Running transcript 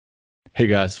Hey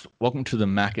guys, welcome to the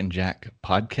Mac and Jack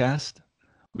podcast.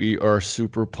 We are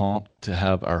super pumped to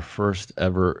have our first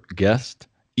ever guest,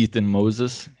 Ethan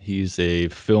Moses. He's a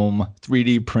film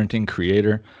 3D printing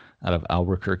creator out of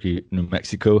Albuquerque, New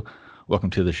Mexico. Welcome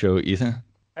to the show, Ethan.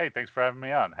 Hey, thanks for having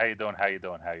me on. How you doing? How you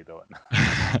doing? How you doing?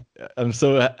 I'm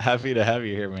so happy to have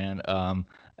you here, man.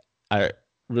 I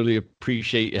really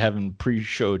appreciate you having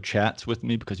pre-show chats with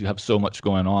me because you have so much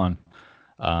going on.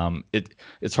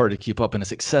 It's hard to keep up, and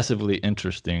it's excessively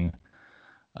interesting.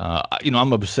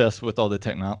 I'm obsessed with all the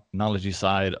technology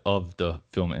side of the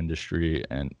film industry,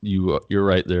 and you're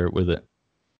right there with it.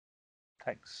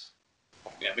 Thanks.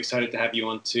 Yeah, I'm excited to have you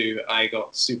on too. I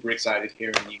got super excited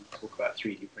hearing you talk about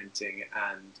 3D printing,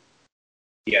 and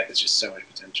yeah, there's just so much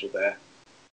potential there.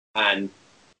 And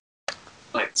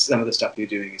like some of the stuff you're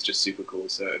doing is just super cool.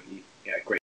 So yeah,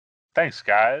 great. Thanks,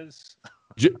 guys.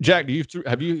 Jack, do you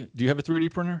have a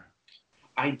 3D printer?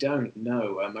 I don't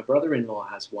know. My brother-in-law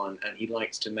has one, and he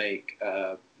likes to make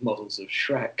models of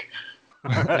Shrek.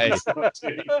 Hey,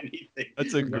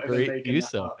 that's a great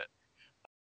use of it.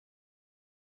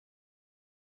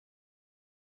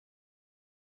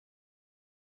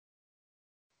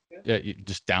 Yeah, you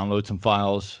just download some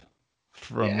files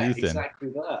from Ethan. Exactly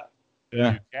that.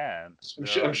 Yeah, you can.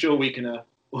 I'm sure we can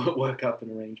work up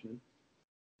an arrangement.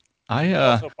 You can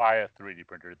also buy a 3D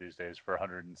printer these days for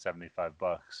 $175.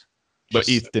 But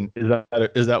Ethan,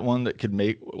 is that one that could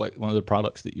make like one of the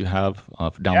products that you have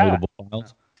downloadable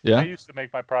files? Yeah. I used to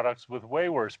make my products with way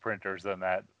worse printers than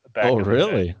that back Oh, in the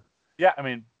really? day. Yeah, I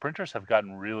mean, printers have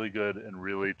gotten really good and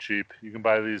really cheap. You can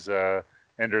buy these Ender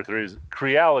 3s.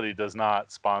 Creality does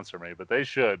not sponsor me, but they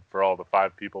should for all the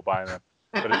 5 people buying them.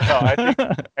 But I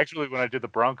think actually when I did the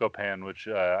Bronco Pan, which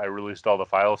I released all the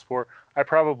files for, I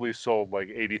probably sold like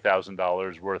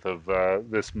 $80,000 worth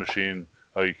of this machine.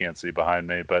 Oh, you can't see behind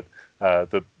me, but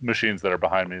the machines that are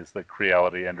behind me is the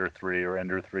Creality Ender 3 or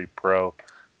Ender 3 Pro.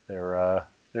 They're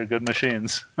good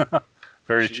machines.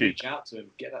 Very cheap. Reach out to him,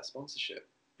 get that sponsorship.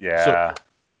 Yeah. So,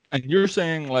 and you're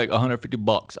saying like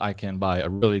 $150, I can buy a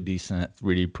really decent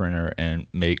 3D printer and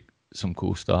make some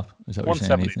cool stuff. Is that what you're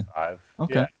saying, Ethan? $175.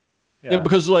 Okay. Yeah,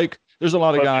 because like there's a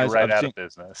lot of guys right out of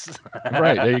business.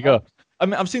 Right, there you go. I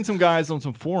mean, I've seen some guys on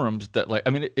some forums that like,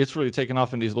 I mean, it's really taken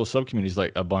off in these little sub communities,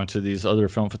 like a bunch of these other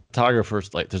film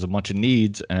photographers, like there's a bunch of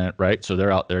needs and right. So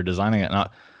they're out there designing it.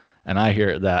 And I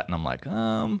hear that and I'm like,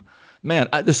 man,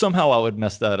 somehow I would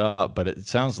mess that up, but it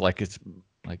sounds like it's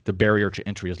like the barrier to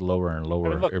entry is lower and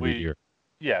lower every year.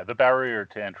 Yeah, the barrier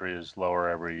to entry is lower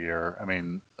every year. I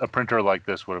mean, a printer like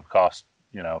this would have cost,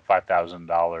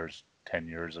 $5,000 10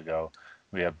 years ago.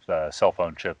 We have cell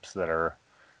phone chips that are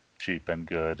cheap and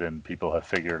good, and people have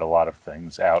figured a lot of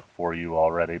things out for you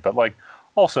already. But like,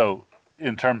 also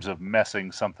in terms of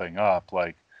messing something up,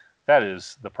 like that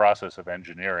is the process of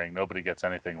engineering. Nobody gets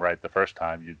anything right the first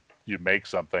time. You make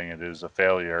something, it is a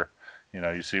failure.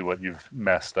 You see what you've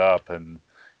messed up and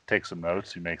take some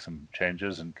notes. You make some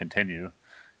changes and continue.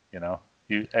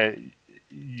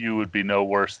 You would be no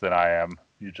worse than I am.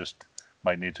 You just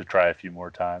might need to try a few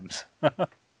more times.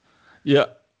 Yeah.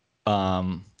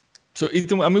 So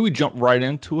Ethan, I mean, we jump right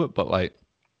into it, but like,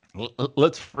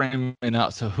 let's frame it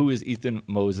out. So who is Ethan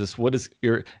Moses? What is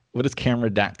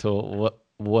Cameradactyl?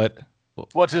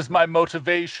 What is my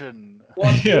motivation?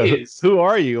 Who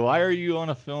are you? Why are you on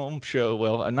a film show?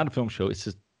 Well, not a film show. It's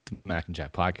just the Mac and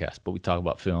Jack podcast, but we talk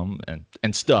about film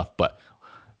and stuff. But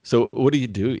so what do you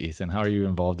do, Ethan? How are you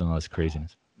involved in all this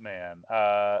craziness? Man,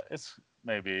 it's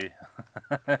maybe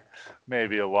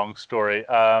a long story.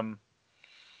 Are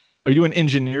you an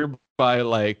engineer by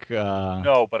like?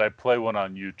 No, but I play one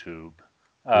on YouTube.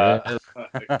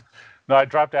 No, I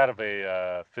dropped out of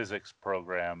a physics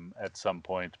program at some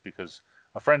point because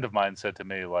a friend of mine said to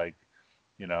me, like,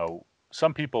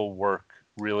 some people work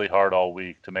really hard all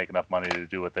week to make enough money to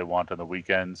do what they want on the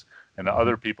weekends, and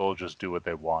other people just do what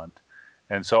they want.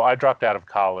 And so I dropped out of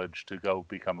college to go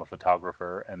become a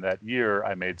photographer. And that year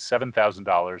I made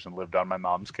 $7,000 and lived on my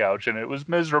mom's couch, and it was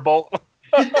miserable.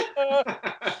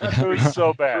 It was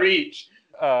so bad. Preach.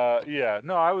 No,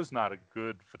 I was not a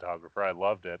good photographer. I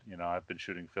loved it. I've been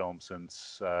shooting film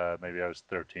since maybe I was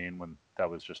 13 when that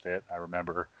was just it. I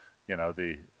remember,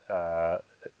 the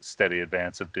steady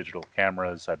advance of digital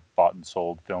cameras. I bought and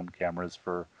sold film cameras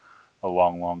for a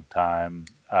long, long time.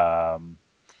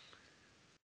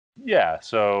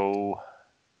 So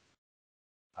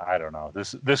I don't know.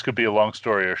 This could be a long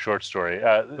story or short story.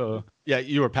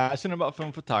 You were passionate about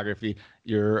film photography.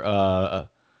 You're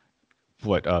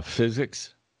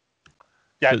physics?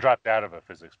 Yeah, I Phys- dropped out of a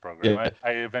physics program. yeah,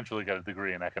 I eventually got a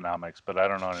degree in economics, but I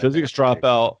don't know anything physics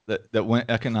about dropout that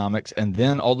went economics, and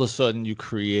then all of a sudden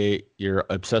you're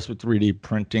obsessed with 3D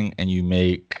printing and you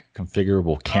make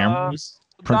configurable cameras,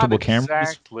 Not printable cameras.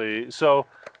 exactly. So,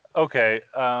 okay,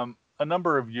 a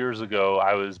number of years ago,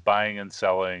 I was buying and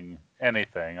selling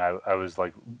anything. I was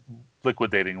like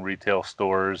liquidating retail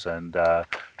stores and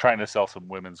trying to sell some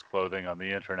women's clothing on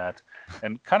the internet.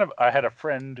 And kind of, I had a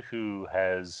friend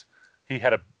he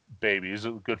had a baby. He's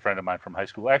a good friend of mine from high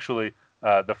school. Actually,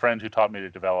 the friend who taught me to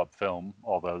develop film,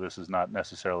 although this is not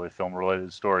necessarily a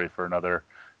film-related story for another,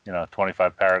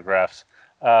 25 paragraphs.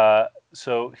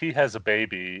 So he has a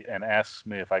baby and asks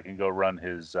me if I can go run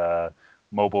his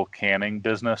mobile canning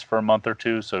business for a month or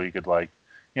two, so he could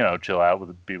chill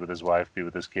out be with his wife, be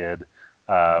with his kid.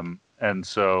 And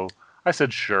so I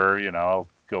said, sure, I'll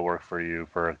go work for you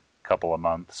for a couple of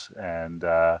months. And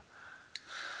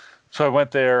so I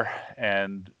went there,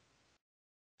 and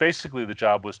basically the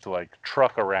job was to like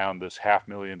truck around this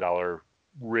 $500,000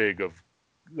 rig of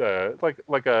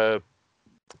like a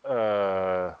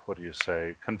what do you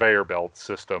say, conveyor belt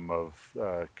system of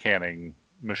canning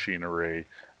machinery,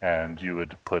 and you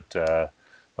would put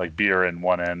like beer in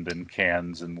one end and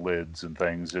cans and lids and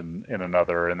things in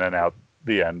another, and then out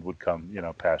the end would come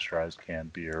pasteurized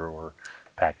canned beer or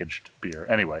packaged beer.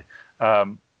 Anyway,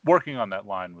 working on that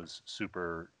line was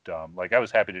super dumb. Like, I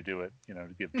was happy to do it, to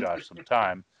give Josh some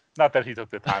time. Not that he took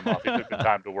the time off. He took the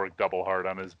time to work double hard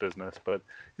on his business, but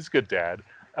he's a good dad.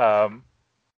 And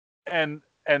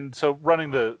so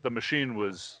running the machine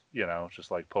was,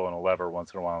 just like pulling a lever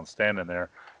once in a while and standing there,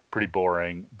 pretty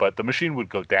boring. But the machine would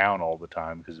go down all the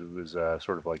time because it was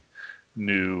sort of like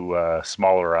new,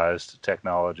 smallerized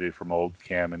technology from old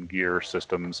cam and gear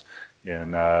systems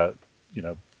in,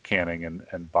 canning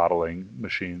and bottling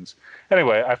machines.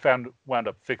 Anyway, I wound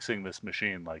up fixing this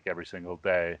machine like every single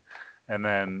day. And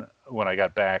then when I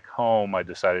got back home, I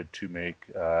decided to make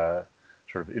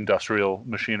sort of industrial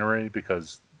machinery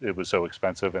because it was so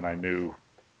expensive and I knew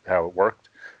how it worked.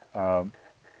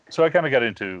 So I kind of got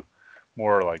into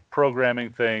more like programming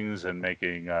things and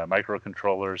making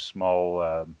microcontrollers, small.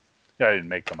 I didn't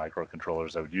make the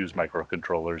microcontrollers. I would use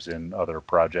microcontrollers in other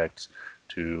projects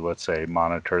to, let's say,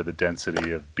 monitor the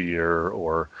density of beer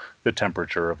or the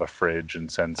temperature of a fridge and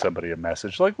send somebody a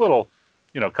message, like little,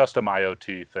 custom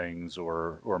IoT things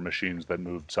or machines that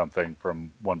moved something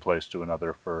from one place to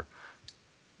another for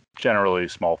generally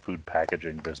small food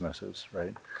packaging businesses,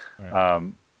 right?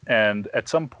 And at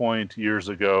some point years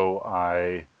ago,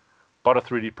 I bought a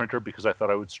 3D printer because I thought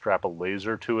I would strap a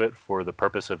laser to it for the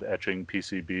purpose of etching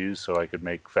PCBs so I could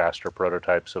make faster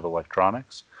prototypes of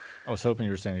electronics. I was hoping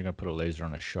you were saying you're gonna put a laser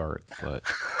on a shark, but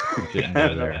you didn't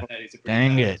go there. That is a pretty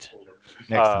Dang bad it! spoiler.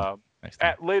 Next time. Next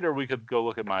time. Later, we could go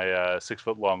look at my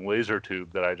 6-foot-long laser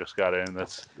tube that I just got in.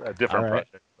 That's a different All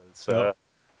right. project. But it's a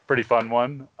pretty fun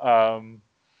one.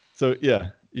 So yeah,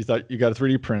 you thought you got a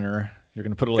 3D printer. You're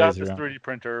gonna put a Got laser this on. 3D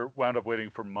printer, wound up waiting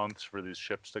for months for these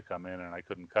ships to come in, and I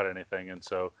couldn't cut anything. And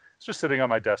so it's just sitting on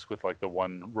my desk with like the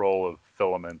one roll of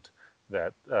filament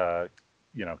that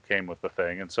came with the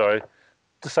thing. And so I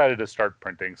decided to start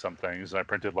printing some things. And I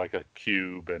printed like a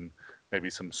cube and maybe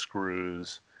some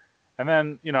screws. And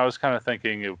then I was kind of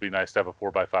thinking it would be nice to have a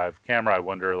 4x5 camera. I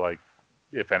wonder like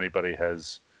if anybody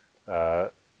has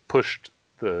pushed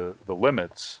the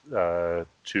limits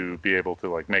to be able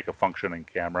to like make a functioning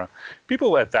camera.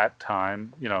 People at that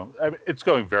time, it's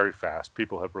going very fast.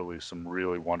 People have released some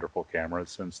really wonderful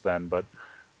cameras since then, but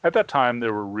at that time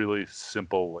there were really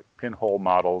simple like pinhole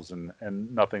models and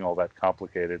nothing all that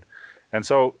complicated. And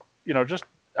so,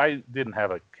 I didn't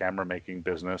have a camera making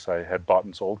business. I had bought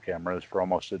and sold cameras for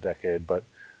almost a decade, but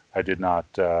I did not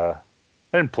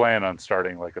I didn't plan on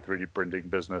starting like a 3D printing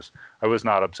business. I was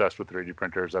not obsessed with 3D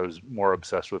printers. I was more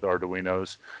obsessed with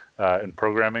Arduinos and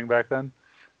programming back then.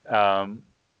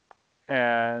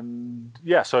 And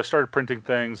yeah, so I started printing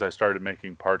things. I started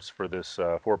making parts for this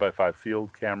 4x5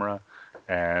 field camera.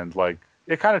 And like,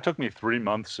 it kind of took me 3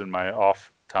 months in my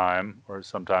off time, or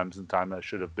sometimes in time I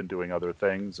should have been doing other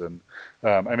things. And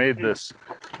I made this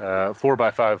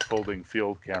 4x5 folding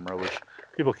field camera, which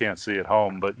people can't see at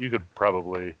home, but you could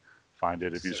probably find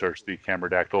it if you search the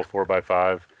Cameradactyl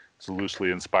 4x5. It's loosely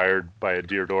inspired by a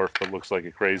Deerdorf, but looks like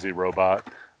a crazy robot.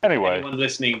 Anyway. Anyone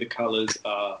listening, the colors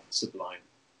are sublime.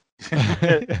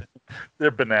 They're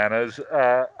bananas.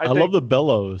 I love the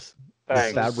bellows. The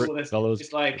Thanks. fabric bellows.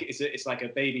 It's like a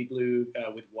baby blue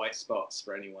with white spots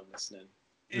for anyone listening.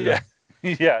 Yeah.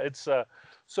 Yeah, it's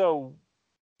so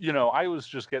I was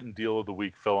just getting deal of the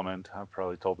week filament. I've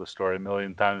probably told this story a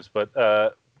million times, but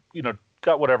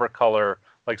got whatever color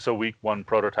like, so week 1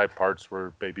 prototype parts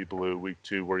were baby blue, week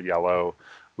 2 were yellow,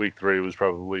 week 3 was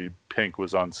probably pink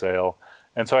was on sale.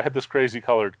 And so I had this crazy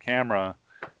colored camera,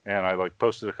 and I like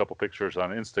posted a couple pictures on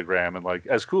Instagram, and like,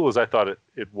 as cool as I thought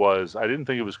it was, I didn't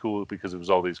think it was cool because it was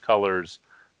all these colors,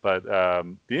 but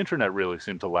the internet really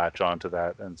seemed to latch on to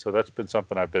that. And so that's been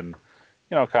something I've been,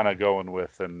 kind of going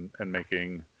with and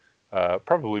making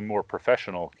probably more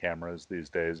professional cameras these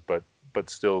days, but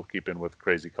still keeping with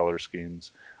crazy color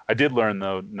schemes. I did learn,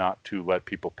 though, not to let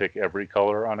people pick every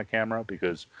color on a camera,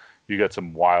 because you get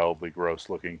some wildly gross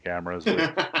looking cameras.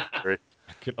 I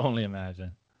could only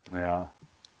imagine. Yeah.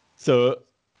 So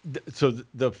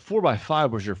the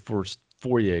 4x5 was your first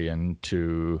foray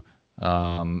into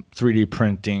 3D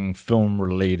printing,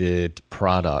 film-related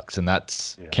products, and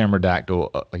that's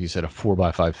Cameradactyl, like you said, a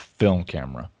 4x5 film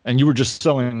camera. And you were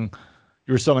selling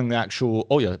the actual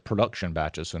production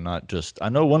batches, so not just. I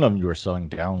know one of them you were selling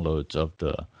downloads of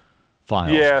the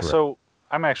files. Yeah, correct? so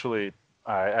I'm actually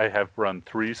I have run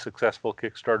 3 successful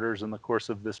Kickstarters in the course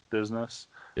of this business.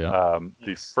 Yeah.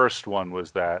 The first one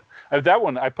was that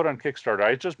one I put on Kickstarter.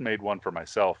 I just made one for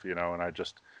myself, and I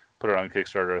just put it on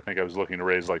Kickstarter. I think I was looking to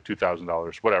raise like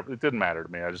 $2,000, whatever. It didn't matter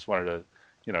to me. I just wanted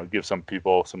to, give some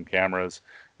people some cameras.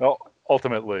 Well,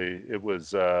 ultimately, it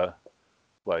was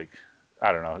like,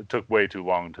 I don't know. It took way too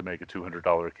long to make a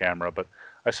 $200 camera, but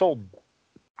I sold,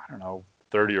 I don't know,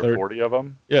 30 or 40 of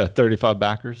them. Yeah, 35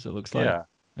 backers, it looks like.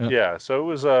 Yeah. So it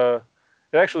was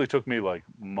it actually took me like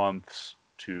months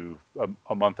to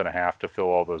a month and a half to fill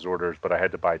all those orders, but I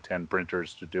had to buy 10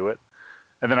 printers to do it.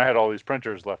 And then I had all these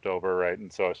printers left over, right?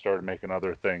 And so I started making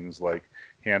other things like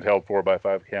handheld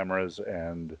 4x5 cameras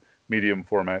and medium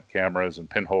format cameras and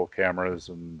pinhole cameras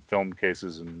and film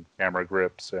cases and camera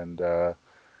grips. And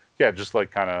just like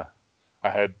kind of, I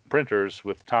had printers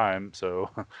with time, so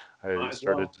I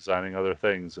started designing other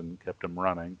things and kept them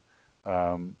running.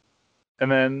 And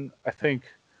then I think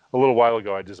a little while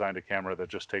ago, I designed a camera that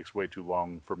just takes way too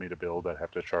long for me to build. I'd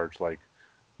have to charge like,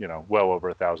 well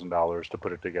over $1,000 to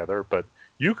put it together. But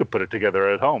you could put it together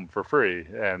at home for free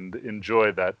and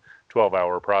enjoy that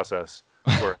 12-hour process.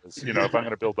 Whereas, if I'm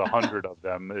going to build 100 of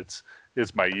them, it's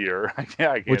my year. I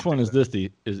can't Which one is this?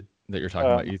 That you're talking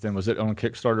about, Ethan? Was it on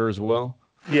Kickstarter as well?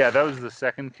 Yeah, that was the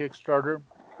second Kickstarter.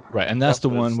 Right, and that's the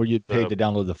one where you paid to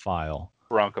download the file.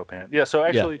 Bronco Pan. Yeah, so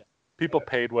actually, people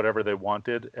paid whatever they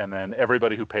wanted, and then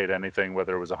everybody who paid anything,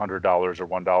 whether it was $100 or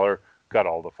 $1, got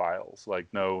all the files. Like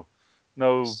no,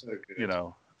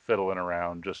 fiddling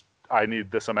around. Just, I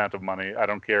need this amount of money. I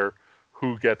don't care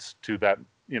who gets to that.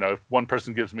 If one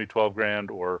person gives me 12 grand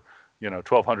or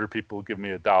 1,200 people give me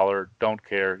 $1, don't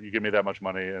care. You give me that much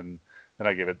money, and then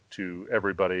I give it to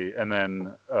everybody. And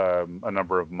then a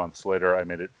number of months later, I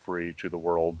made it free to the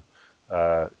world.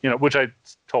 Which I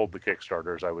told the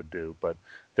Kickstarters I would do, but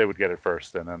they would get it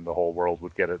first, and then the whole world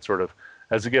would get it sort of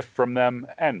as a gift from them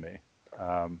and me.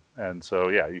 And so,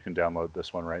 you can download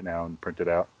this one right now and print it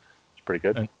out. It's pretty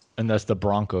good. And that's the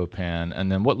Bronco Pan.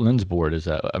 And then what lens board is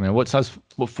that? I mean, what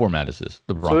format is this?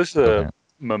 The Bronco. So this is a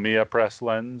Mamiya press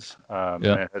lens. And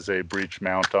it has a breech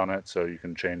mount on it, so you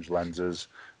can change lenses.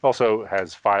 It also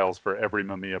has files for every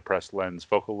Mamiya press lens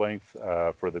focal length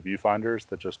for the viewfinders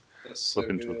that just slip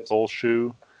into a full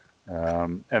shoe.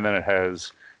 And then it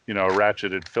has, a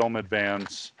ratcheted film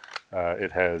advance.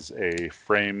 It has a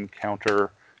frame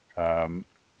counter.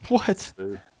 What?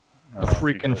 A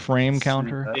freaking frame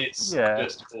counter? It's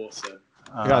just awesome.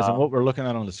 Guys, and what we're looking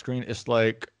at on the screen, it's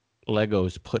like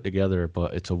Legos put together,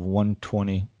 but it's a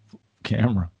 120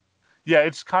 camera. Yeah,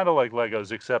 it's kind of like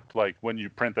Legos, except like when you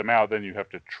print them out, then you have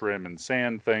to trim and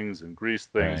sand things and grease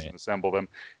things and assemble them.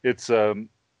 It's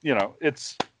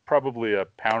it's probably 1.5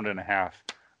 pound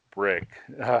brick.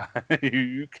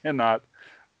 You cannot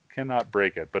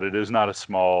break it, but it is not a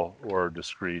small or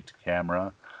discrete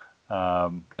camera.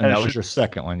 And that was your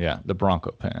second one, the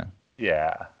Bronco Pan.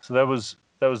 Yeah, so that was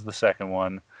the second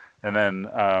one, and then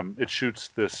it shoots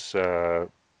this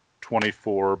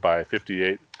 24 by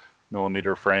 58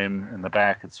 millimeter frame in the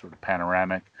back. It's sort of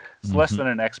panoramic. It's less than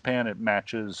an X-Pan. It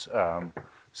matches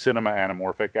cinema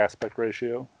anamorphic aspect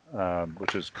ratio,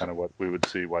 which is kind of what we would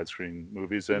see widescreen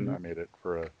movies in. I made it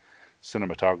for a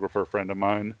cinematographer friend of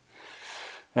mine.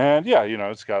 And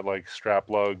it's got like strap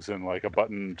lugs and like a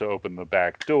button to open the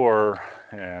back door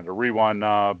and a rewind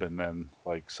knob, and then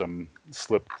like some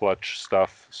slip clutch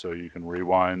stuff so you can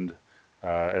rewind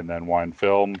and then wind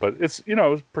film. But it's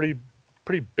it's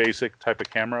pretty basic type of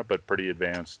camera, but pretty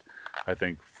advanced, I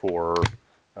think, for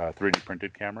 3D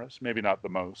printed cameras. Maybe not the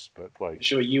most, but like.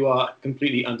 Sure, you are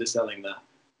completely underselling that.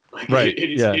 Like, Right, it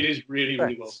is yeah. it is really well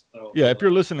Thanks. well Yeah, if you're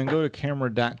done. listening, go to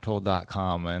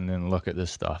cameradactyl.com and then look at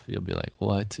this stuff. You'll be like,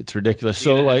 what? It's ridiculous.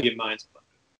 You're So, gonna have like, your minds blown.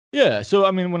 yeah. So,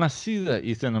 I mean, when I see that,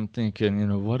 Ethan, I'm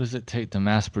thinking, what does it take to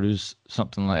mass produce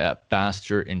something like that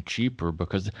faster and cheaper?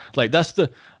 Because, like, that's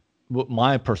what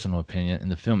my personal opinion in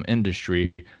the film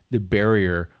industry, the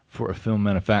barrier for a film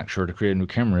manufacturer to create a new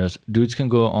camera is dudes can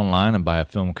go online and buy a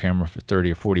film camera for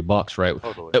 30 or 40 bucks, right?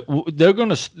 Totally. They're going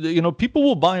to, people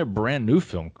will buy a brand new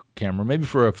film camera, maybe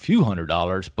for a few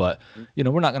 $100s, but,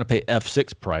 we're not going to pay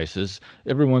F6 prices.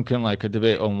 Everyone can like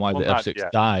debate on why Well, the not F6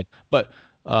 yet. died, but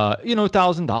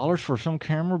 $1,000 for some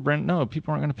camera, Brent. No,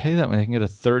 people aren't going to pay that when they can get a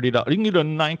 $30. You can get a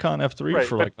Nikon F3 Right,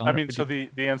 for but like I mean, 150. so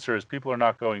the answer is people are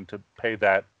not going to pay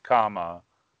that comma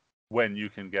when you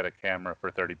can get a camera for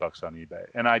 $30 on eBay,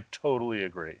 and I totally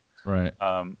agree. Right.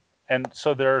 And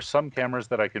so there are some cameras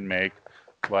that I can make,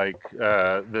 like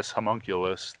this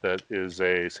homunculus that is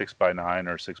a 6x9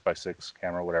 or 6x6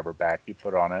 camera, whatever back you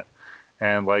put on it,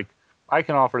 and like I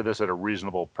can offer this at a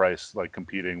reasonable price, like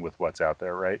competing with what's out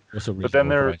there, right? What's a But then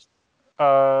reasonable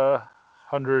there, price?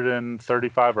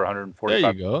 135 or There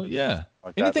 145. you go. Yeah.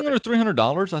 Like that, Anything right? under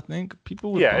 $300, I think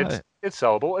people would Yeah, buy it's it. it's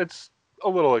sellable. It's a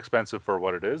little expensive for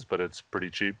what it is, but it's pretty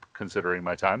cheap considering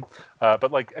my time.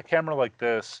 But like a camera like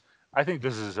this, I think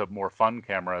this is a more fun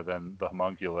camera than the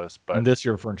homunculus. But And this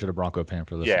you're referring to the Bronco Pan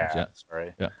for listeners. yeah, Yeah.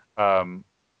 sorry. Yeah.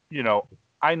 You know,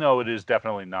 I know it is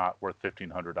definitely not worth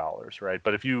 $1,500, right?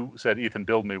 But if you said, Ethan,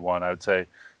 build me one, I would say,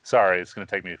 sorry, it's going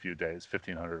to take me a few days.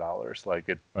 $1,500. Like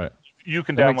it, Right. you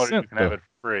can That makes download it, sense, you can have though. it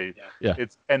free. Yeah.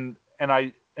 It's and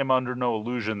I am under no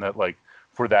illusion that like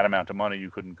for that amount of money you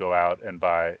couldn't go out and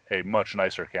buy a much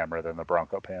nicer camera than the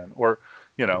Bronco Pan or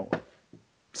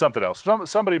something else.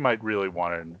 Somebody might really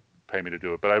want to pay me to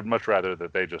do it, but I'd much rather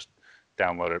that they just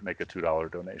download it, make a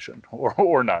 $2 donation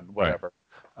or none, whatever.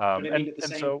 But I mean, at the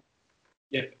same,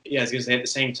 yeah, I was going to say at the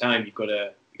same time you've got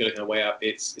to kind of weigh up.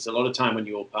 It's a lot of time on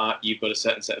your part. You've got a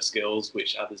certain set of skills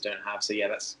which others don't have. So yeah,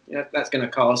 that's going to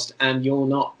cost, and you're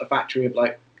not a factory of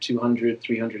like 200,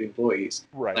 300 employees.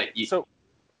 Right. Like so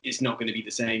it's not going to be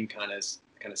the same kind of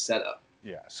setup.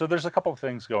 yeah. So there's a couple of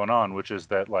things going on, which is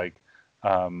that like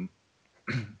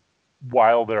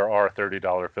while there are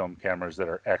 $30 film cameras that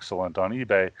are excellent on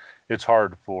eBay, it's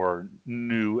hard for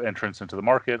new entrants into the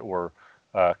market or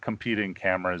competing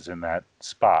cameras in that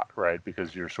spot, right?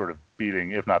 Because you're sort of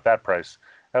beating, if not that price,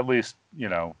 at least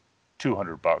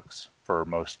 $200 for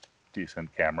most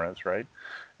decent cameras, right?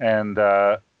 And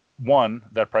one,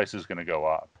 that price is going to go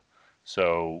up,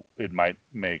 so it might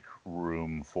make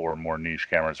room for more niche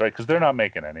cameras, right? Because they're not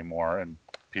making anymore, and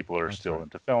people are still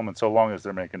into film, and so long as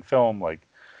they're making film, like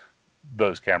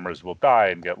those cameras will die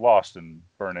and get lost and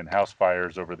burn in house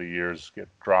fires over the years, get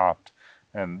dropped,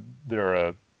 and they're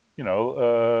a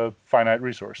finite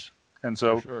resource. And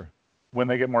so when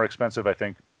they get more expensive, I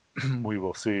think we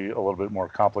will see a little bit more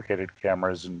complicated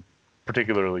cameras, and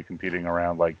particularly competing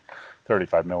around like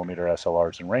 35 millimeter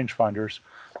SLRs and rangefinders.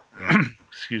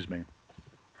 Excuse me.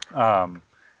 And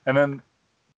then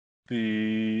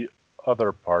the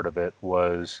other part of it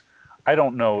was, I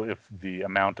don't know if the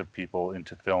amount of people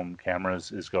into film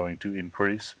cameras is going to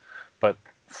increase, but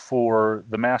for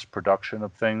the mass production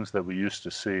of things that we used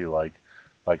to see, like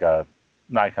a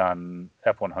Nikon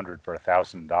F100 for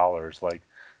 $1,000, like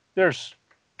there's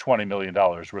 $20 million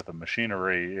worth of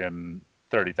machinery in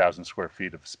 30,000 square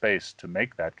feet of space to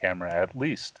make that camera, at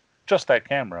least just that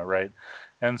camera, right?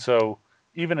 And so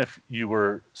even if you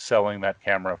were selling that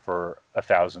camera for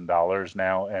 $1,000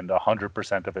 now and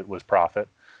 100% of it was profit,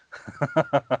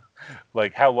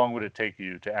 like how long would it take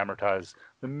you to amortize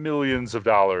the millions of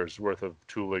dollars worth of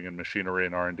tooling and machinery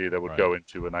and R&D that would go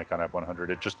into a Nikon F100?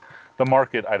 It just, the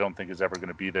market I don't think is ever going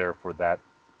to be there for that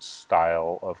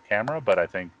style of camera. But I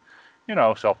think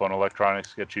cell phone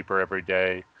electronics get cheaper every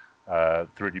day,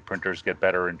 3D printers get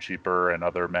better and cheaper, and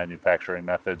other manufacturing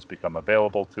methods become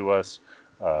available to us.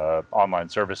 Online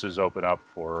services open up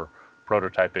for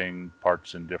prototyping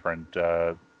parts in different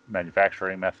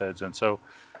manufacturing methods, and so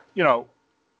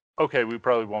okay, we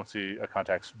probably won't see a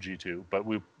Contax G2, but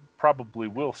we probably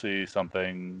will see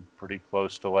something pretty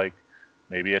close to like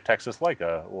maybe a Texas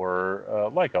Leica or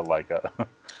Leica,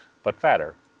 but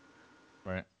fatter.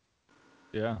 Right.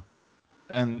 Yeah.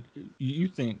 And you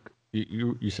think,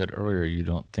 you said earlier you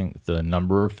don't think the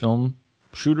number of film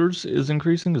shooters is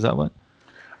increasing? Is that what?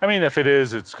 I mean, if it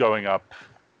is, it's going up.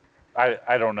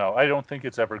 I don't know. I don't think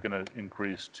it's ever going to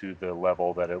increase to the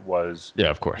level that it was. Yeah,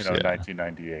 of course.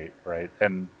 1998, right?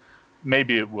 And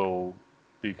maybe it will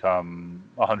become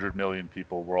 100 million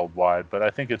people worldwide, but I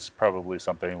think it's probably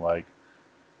something like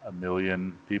 1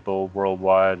 million people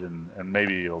worldwide, and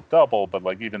maybe it'll double. But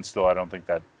like even still, I don't think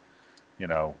that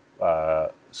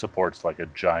supports like a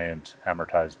giant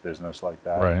amortized business like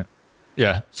that. Right.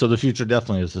 Yeah. So the future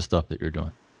definitely is the stuff that you're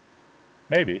doing.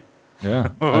 Maybe. Yeah,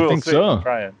 I We'll think see. so. We'll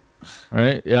try it.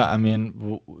 Right. Yeah. I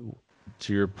mean,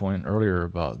 to your point earlier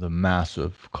about the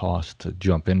massive cost to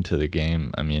jump into the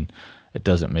game, I mean, it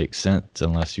doesn't make sense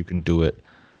unless you can do it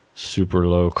super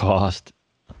low cost,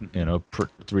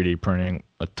 3D printing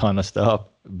a ton of stuff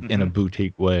in a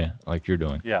boutique way like you're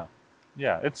doing. Yeah.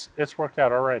 It's worked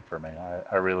out all right for me.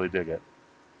 I really dig it.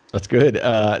 That's good.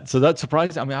 So that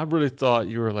surprised. I mean, I really thought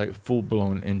you were like full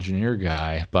blown engineer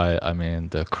guy by, I mean,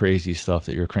 the crazy stuff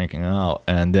that you're cranking out.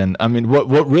 And then, I mean, what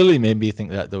really made me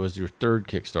think that was your third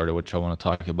Kickstarter, which I want to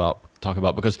talk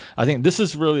about because I think this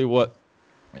is really what,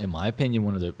 in my opinion,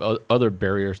 one of the other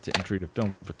barriers to entry to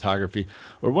film photography,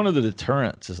 or one of the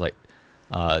deterrents, is like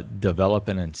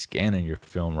developing and scanning your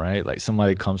film, right? Like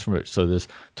somebody comes from it. So this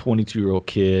 22-year-old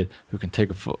kid who can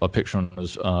take a picture on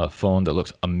his phone that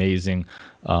looks amazing,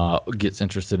 gets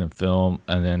interested in film,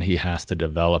 and then he has to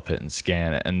develop it and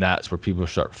scan it. And that's where people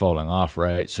start falling off,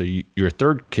 right? So your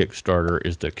third Kickstarter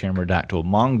is the Cameradactyl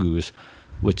Mongoose,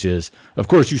 which is, of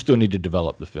course, you still need to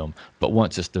develop the film. But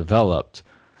once it's developed,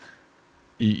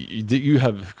 you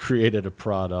have created a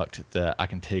product that I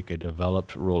can take a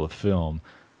developed roll of film,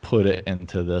 put it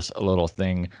into this little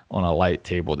thing on a light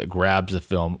table that grabs the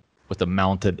film with a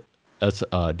mounted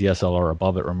DSLR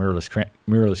above it, or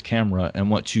mirrorless camera.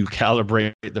 And once you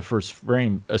calibrate the first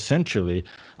frame, essentially,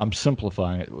 I'm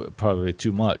simplifying it probably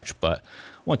too much, but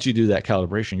once you do that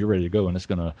calibration, you're ready to go, and it's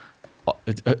going to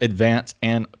advance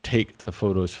and take the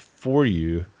photos for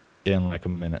you in like a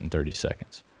minute and 30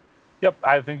 seconds. Yep,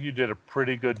 I think you did a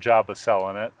pretty good job of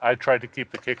selling it. I tried to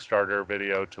keep the Kickstarter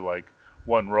video to like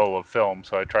one roll of film,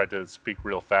 so I tried to speak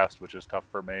real fast, which is tough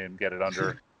for me, and get it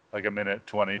under like a minute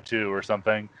 22 or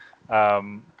something.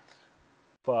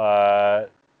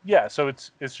 But yeah, so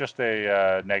it's just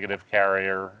a negative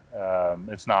carrier.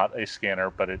 It's not a scanner,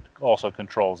 but it also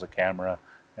controls a camera,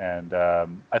 and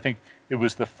I think it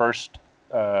was the first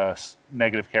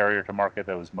negative carrier to market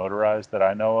that was motorized that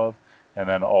I know of, and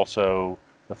then also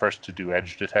the first to do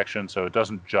edge detection. So it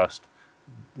doesn't just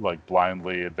like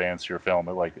blindly advance your film.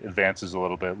 It like advances a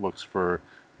little bit, looks for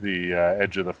the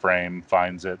edge of the frame,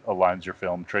 finds it, aligns your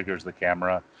film, triggers the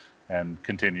camera, and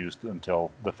continues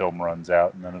until the film runs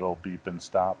out, and then it'll beep and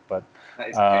stop. But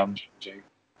that is game-changing.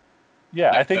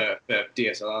 Yeah, like I think the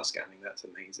DSLR scanning, that's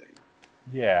amazing.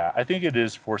 Yeah, I think it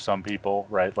is for some people,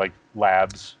 right? Like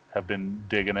labs have been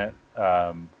digging it.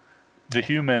 The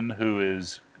human who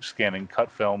is scanning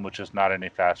cut film, which is not any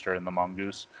faster in the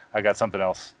Mongoose. I got something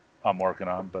else I'm working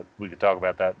on, but we could talk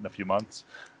about that in a few months.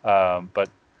 But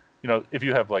if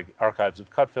you have like archives of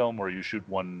cut film where you shoot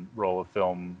one roll of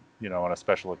film, on a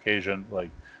special occasion, like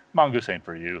Mongoose ain't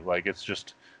for you. Like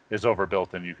it's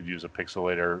overbuilt, and you could use a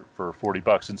pixelator for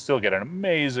 $40 and still get an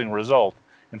amazing result.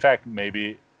 In fact,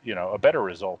 maybe a better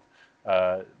result,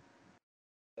 at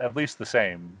least the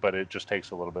same, but it just takes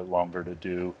a little bit longer to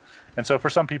do. And so for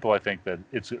some people, I think that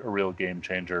it's a real game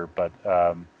changer, but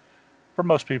for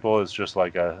most people, it's just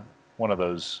like one of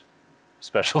those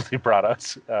specialty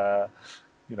products, out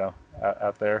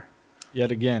there.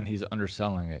 Yet again, he's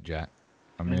underselling it, Jack.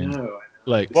 I I mean, know.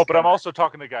 like, Well, but I'm also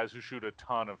talking to guys who shoot a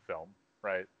ton of film,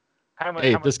 right?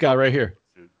 hey, this guy right here.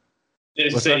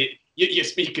 Just say you're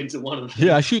speaking to one of them.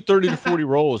 Yeah, I shoot 30 to 40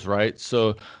 rolls, right?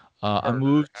 So I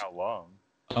moved. How long?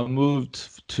 I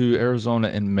moved to Arizona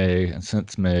in May, and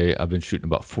since May, I've been shooting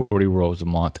about 40 rolls a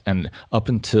month. And up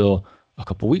until a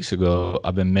couple weeks ago,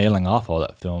 I've been mailing off all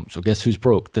that film. So guess who's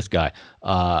broke? This guy.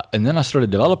 And then I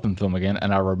started developing film again,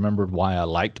 and I remembered why I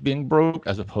liked being broke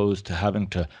as opposed to having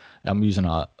to. I'm using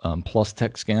a Plus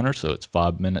Tech scanner, so it's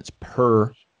 5 minutes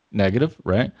per negative,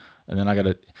 right? And then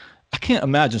I can't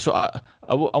imagine. So I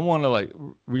want to like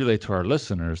relay to our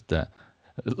listeners that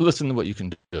listen to what you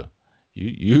can do.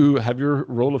 You have your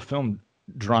roll of film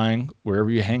drying wherever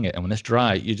you hang it, and when it's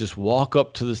dry, you just walk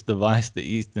up to this device that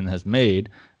Ethan has made.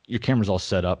 Your camera's all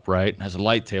set up, right? It has a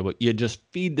light table. You just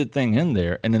feed the thing in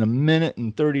there, and in a minute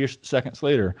and 30 seconds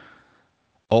later,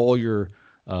 all your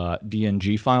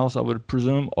DNG files, I would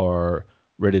presume, are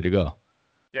ready to go.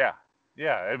 Yeah.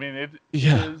 I mean, it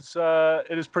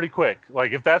is pretty quick.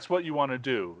 Like if that's what you want to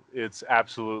do, it's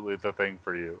absolutely the thing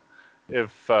for you.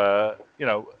 If I'm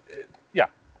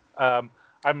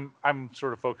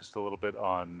sort of focused a little bit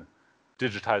on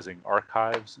digitizing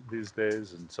archives these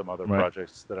days and some other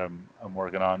projects that I'm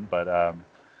working on. But I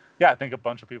think a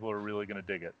bunch of people are really going to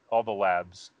dig it. All the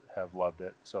labs have loved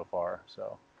it so far.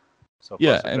 So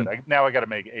yeah, and now I got to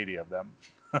make 80 of them.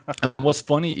 What's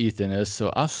funny, Ethan, is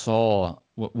so I saw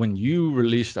when you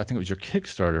released, I think it was your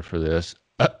Kickstarter for this.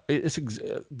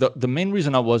 The main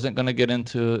reason I wasn't going to get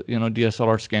into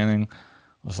DSLR scanning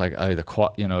was like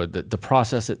the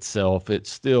process itself.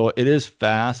 It is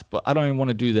fast, but I don't even want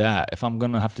to do that. If I'm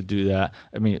going to have to do that,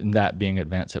 I mean that being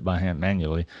advance it by hand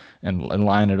manually and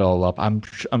line it all up. I'm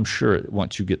sure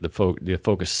once you get the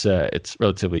focus set, it's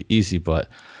relatively easy. But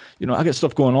I get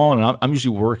stuff going on, and I'm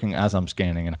usually working as I'm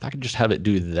scanning, and if I could just have it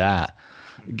do that.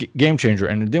 Game changer.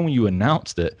 And then when you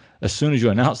announced it, as soon as you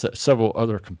announced it, several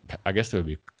other, I guess they would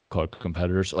be called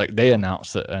competitors, like they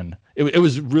announced it, and it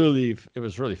was really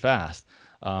fast.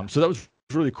 So that was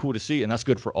really cool to see, and that's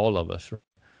good for all of us.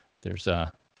 There's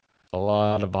a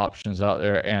lot of options out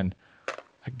there, and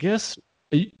I guess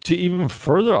to even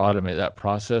further automate that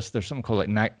process, there's something called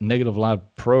like Negative Lab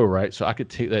Pro, right? So I could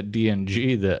take that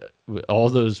DNG, that all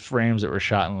those frames that were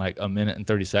shot in like a minute and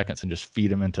 30 seconds, and just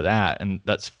feed them into that, and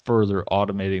that's further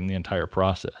automating the entire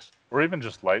process. Or even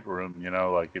just Lightroom,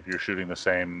 like if you're shooting the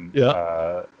same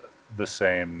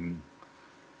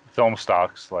film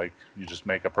stocks, like you just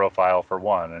make a profile for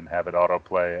one and have it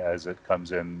autoplay as it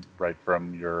comes in right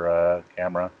from your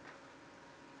camera.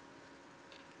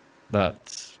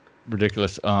 That's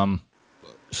ridiculous.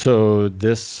 So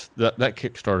that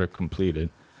Kickstarter completed,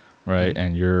 right?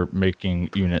 And you're making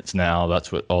units now.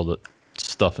 That's what all the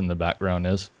stuff in the background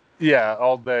is. Yeah,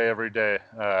 all day, every day.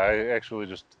 I actually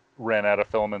just ran out of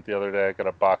filament the other day. I got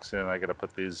a box in. I got to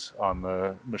put these on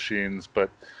the machines, but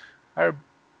I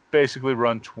basically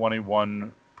run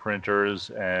 21 printers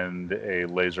and a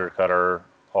laser cutter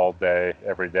all day,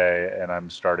 every day, and I'm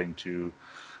starting to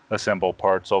assemble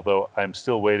parts, although I'm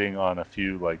still waiting on a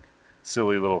few like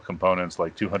silly little components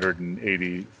like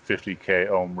 280 50k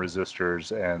ohm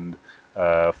resistors and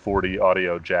 40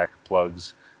 audio jack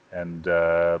plugs and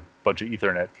a bunch of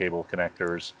Ethernet cable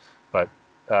connectors. But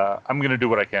I'm going to do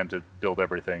what I can to build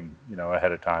everything,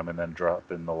 ahead of time, and then drop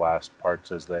in the last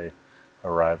parts as they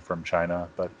arrive from China.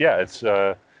 But yeah, it's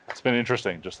been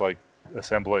interesting, just like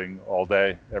assembling all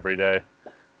day, every day.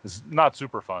 It's not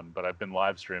super fun, but I've been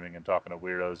live streaming and talking to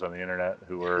weirdos on the internet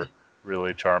who are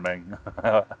really charming.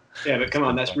 Yeah, but come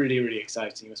on, that's really, really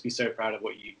exciting. You must be so proud of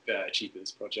what you've achieved with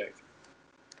this project.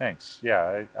 Thanks.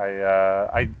 Yeah,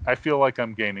 I feel like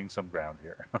I'm gaining some ground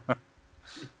here.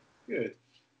 Good.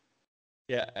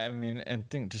 Yeah, I mean, and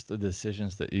think just the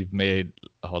decisions that you've made.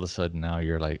 All of a sudden, now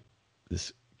you're like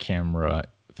this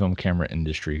film camera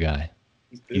industry guy,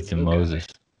 Ethan Moses.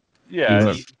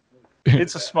 Yeah,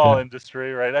 it's a small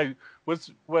industry, right?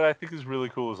 What I think is really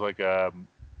cool is like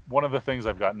one of the things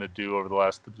I've gotten to do over the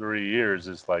last 3 years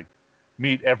is like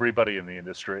meet everybody in the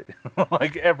industry,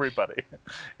 like everybody.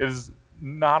 Is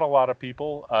not a lot of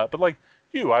people, but like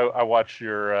you, I watch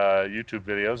your YouTube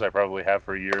videos. I probably have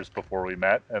for years before we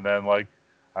met, and then like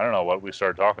I don't know what we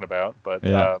started talking about, but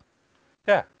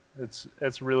yeah, it's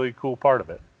a really cool part of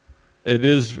it. It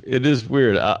is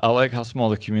weird. I like how small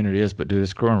the community is, but dude,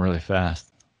 it's growing really fast.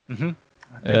 Mm-hmm.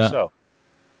 I think so.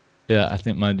 Yeah, I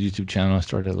think my YouTube channel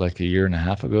started like a year and a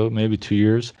half ago, maybe 2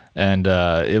 years, and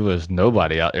it was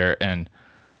nobody out there. And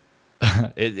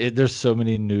there's so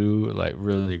many new, like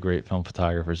really great film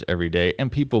photographers every day, and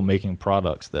people making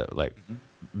products that like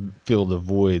fill the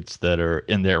voids that are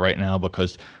in there right now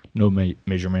because no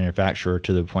major manufacturer,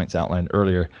 to the points outlined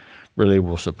earlier, really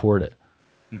will support it.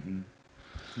 Mm-hmm.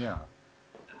 Yeah.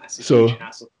 That's a huge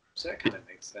hassle, so that kind of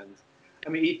makes sense. I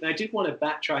mean, Ethan, I did want to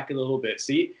backtrack a little bit.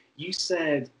 So you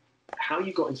said how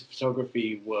you got into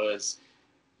photography was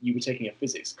you were taking a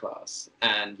physics class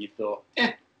and you thought,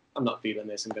 I'm not feeling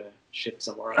this, I'm going to shift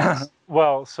somewhere else.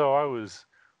 Well, so I was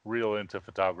real into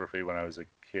photography when I was a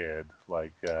kid.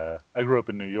 Like, I grew up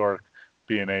in New York.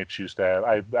 B&H used to have,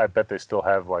 I bet they still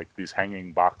have like these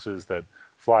hanging boxes that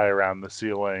fly around the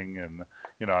ceiling. And,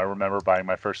 I remember buying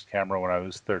my first camera when I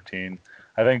was 13.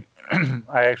 I think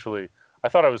I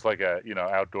thought I was like a,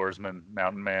 outdoorsman,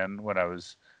 mountain man when I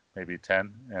was maybe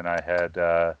 10. And I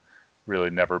had really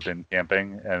never been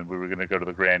camping, and we were going to go to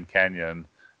the Grand Canyon.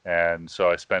 And so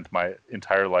I spent my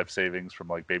entire life savings from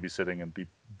like babysitting and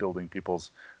building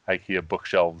people's IKEA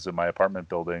bookshelves in my apartment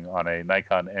building on a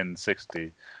Nikon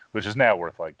N60, which is now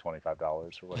worth like $25 or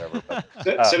whatever.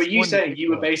 But, so are you saying you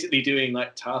were basically doing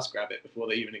like TaskRabbit before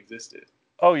they even existed?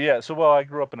 Oh yeah. So I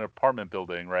grew up in an apartment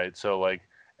building, right? So like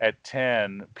at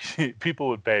 10, people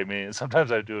would pay me, and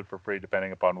sometimes I'd do it for free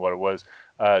depending upon what it was,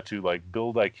 to like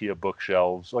build IKEA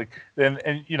bookshelves. Like, and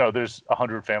there's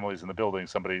 100 families in the building.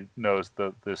 Somebody knows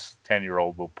that this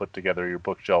 10-year-old will put together your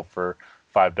bookshelf for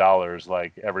 $5.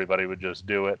 Like, everybody would just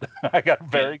do it. I got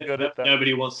very good at that.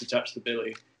 Nobody wants to touch the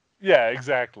billy. Yeah,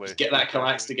 exactly. Just get that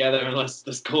coax together and let's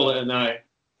call it a night.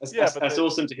 That's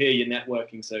awesome to hear you're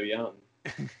networking so young.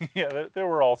 Yeah, there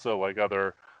were also like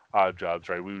other odd jobs,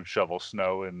 right? We would shovel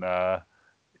snow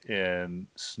in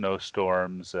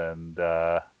snowstorms, and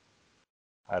I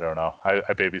don't know.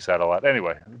 I babysat a lot.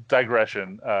 Anyway,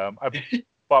 digression. I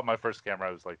bought my first camera.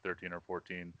 I was like 13 or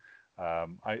 14.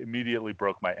 I immediately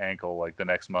broke my ankle like the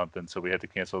next month, and so we had to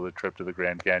cancel the trip to the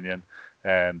Grand Canyon.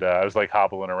 And I was like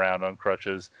hobbling around on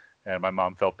crutches, and my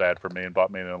mom felt bad for me and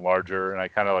bought me an enlarger. And I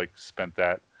kind of like spent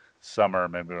that summer,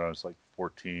 maybe when I was like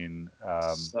 14,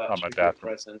 on my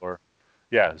bathroom floor.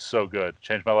 Yeah, so good.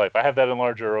 Changed my life. I have that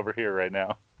enlarger over here right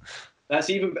now.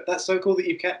 That's so cool that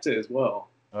you kept it as well.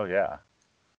 Oh yeah.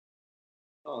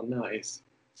 Oh, nice.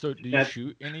 So do you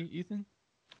shoot any, Ethan?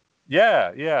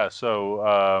 Yeah. So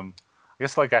I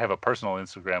guess like I have a personal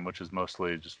Instagram, which is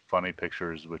mostly just funny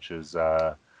pictures, which is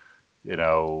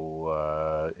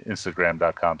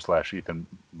Instagram.com/Ethan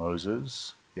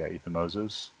Moses. Yeah, Ethan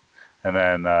Moses. And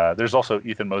then there's also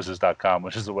EthanMoses.com,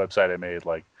 which is a website I made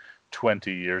like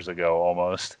 20 years ago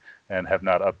almost, and have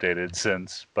not updated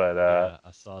since. But yeah,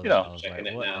 I saw that. I was checking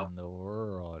like, it what now. in the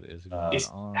world is going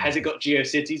on? Has it got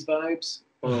GeoCities vibes?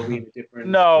 Or are we in a different?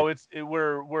 No,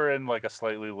 we're in like a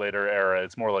slightly later era.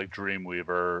 It's more like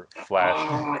Dreamweaver, Flash.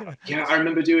 Oh, yeah, I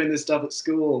remember doing this stuff at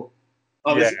school.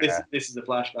 Oh, this is a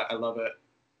flashback. I love it.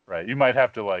 Right, you might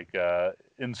have to like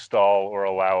install or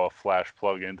allow a Flash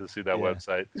plugin to see that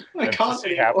website. I can't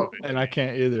see half of it. And I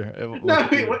can't either. No,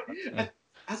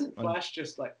 hasn't Flash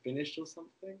just like finished or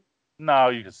something? No,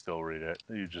 you can still read it.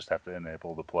 You just have to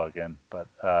enable the plugin, but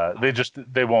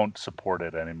they won't support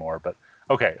it anymore. But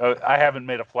okay, I haven't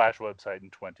made a Flash website in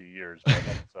 20 years,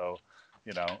 so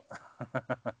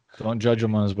Don't judge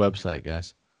him on his website,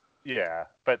 guys. Yeah,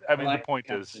 but I mean the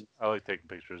point is, I like taking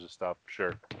pictures of stuff.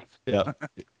 Sure. Yeah.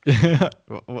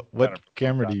 What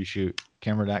camera do you shoot?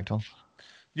 Cameradactyl?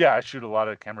 Yeah, I shoot a lot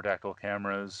of Cameradactyl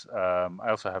cameras. I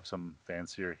also have some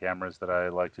fancier cameras that I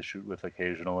like to shoot with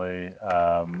occasionally.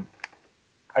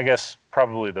 I guess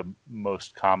probably the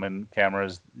most common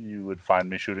cameras you would find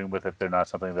me shooting with, if they're not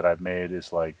something that I've made,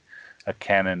 is like a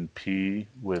Canon P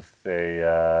with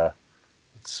a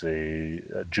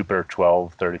Jupiter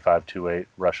 12 35-2.8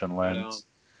 Russian lens,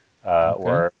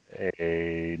 or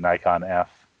a Nikon F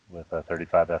with a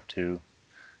 35 f2.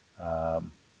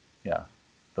 Yeah,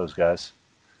 those guys.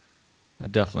 I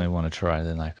definitely want to try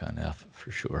the Nikon F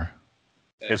for sure.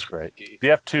 It's great. The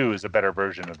F2 is a better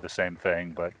version of the same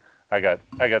thing, but I got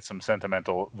some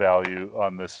sentimental value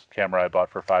on this camera I bought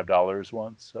for $5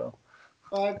 once. So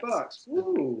 $5.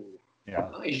 Woo! Yeah,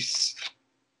 nice.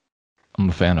 I'm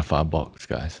a fan of $5,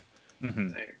 guys.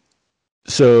 Mm-hmm.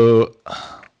 So,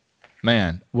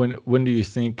 man, when do you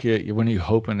think? When are you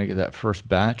hoping to get that first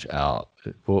batch out?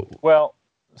 Well,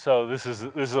 so this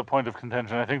is a point of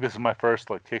contention. I think this is my first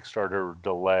like Kickstarter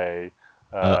delay.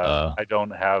 I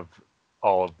don't have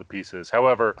all of the pieces.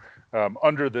 However,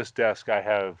 under this desk, I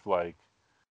have like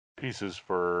pieces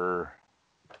for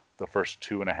the first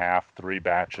 2.5, 3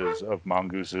 batches of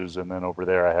mongooses, and then over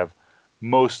there I have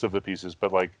most of the pieces.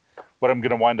 But like, what I'm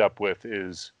going to wind up with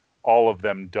is all of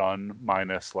them done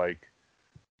minus like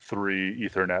 3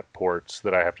 Ethernet ports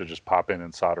that I have to just pop in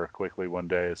and solder quickly one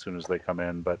day as soon as they come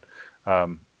in. But I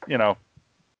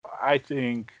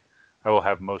think I will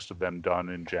have most of them done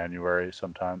in January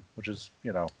sometime, which is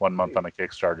 1 month on a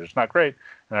Kickstarter. It's not great,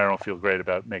 and I don't feel great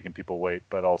about making people wait,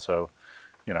 but also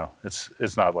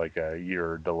it's not like a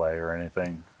year delay or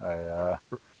anything.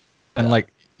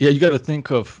 You got to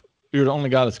think of, you're the only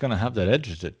guy that's going to have that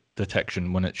edge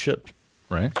detection when it's shipped,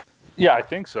 right? Yeah, I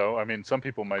think so. I mean, some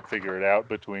people might figure it out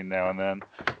between now and then.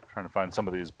 I'm trying to find some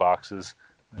of these boxes.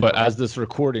 But as this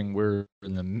recording, we're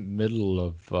in the middle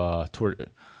of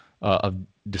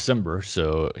December,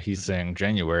 so he's saying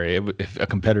January. If a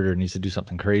competitor needs to do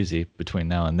something crazy between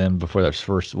now and then before those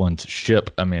first ones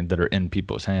ship, that are in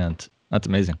people's hands, that's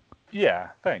amazing. Yeah,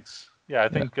 thanks. Yeah, I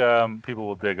think people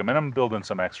will dig them. And I'm building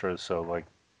some extras, so like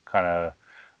kind of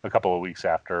a couple of weeks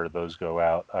after those go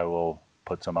out, I will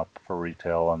put some up for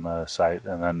retail on the site,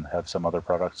 and then have some other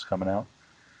products coming out.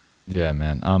 Yeah,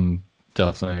 man. I'm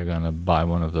definitely going to buy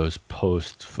one of those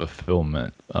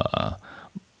post-fulfillment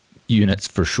units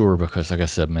for sure, because like I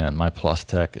said, man, my Plus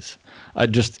Tech is, I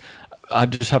just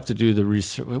have to do the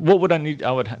research. What would I need?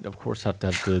 I would of course have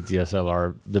to have the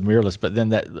DSLR, the mirrorless, but then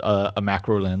that a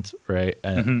macro lens, right?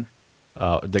 And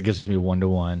that gives me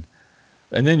 1-to-1.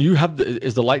 And then you have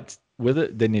is the light with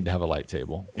it? They need to have a light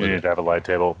table. You need to have a light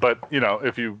table, but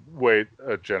if you wait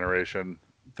a generation,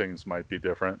 things might be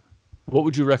different. What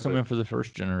would you recommend for the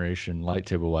first generation light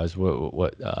table wise?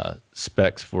 What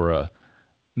specs for a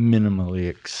minimally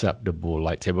acceptable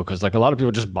light table? Because like a lot of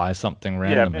people just buy something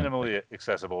random. Yeah, minimally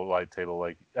accessible light table.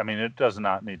 Like, I mean, it does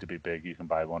not need to be big. You can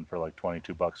buy one for like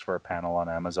 $22 for a panel on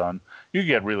Amazon. You can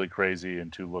get really crazy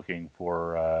into looking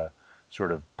for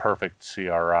sort of perfect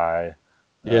CRI.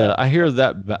 Yeah, I hear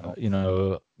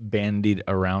that bandied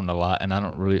around a lot, and I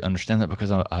don't really understand that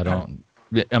because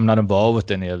I'm not involved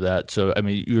with any of that. So I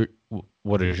mean,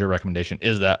 what is your recommendation?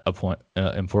 Is that a point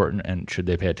important, and should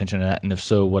they pay attention to that? And if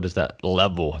so, what is that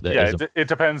level? It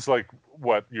depends like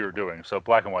what you're doing. So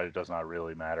black and white, it does not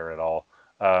really matter at all.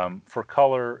 For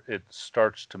color, it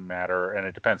starts to matter, and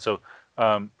it depends. So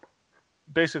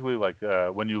basically, like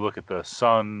when you look at the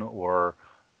sun or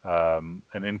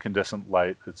an incandescent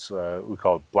light, it's we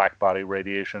call it black body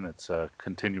radiation. It's a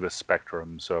continuous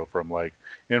spectrum. So from like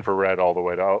infrared all the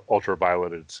way to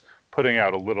ultraviolet, it's putting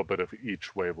out a little bit of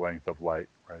each wavelength of light,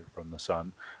 right, from the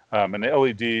sun. And the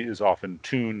LED is often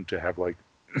tuned to have like,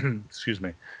 excuse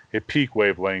me, a peak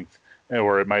wavelength,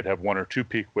 or it might have one or two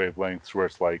peak wavelengths where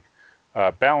it's like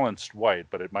balanced white,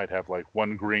 but it might have like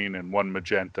one green and one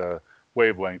magenta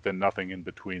wavelength and nothing in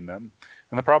between them.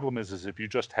 And the problem is if you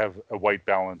just have a white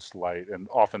balanced light, and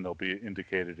often they'll be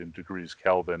indicated in degrees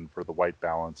Kelvin for the white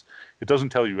balance, it doesn't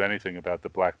tell you anything about the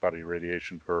black body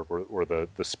radiation curve or the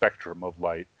spectrum of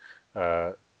light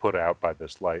put out by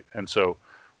this light. And so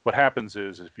what happens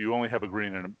is if you only have a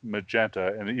green and a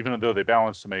magenta, and even though they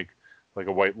balance to make like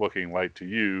a white looking light to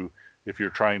you, if you're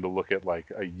trying to look at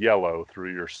like a yellow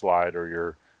through your slide or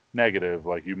your negative,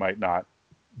 like you might not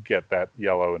get that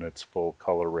yellow in its full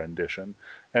color rendition.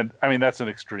 And I mean, that's an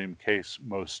extreme case.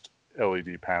 Most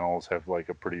LED panels have like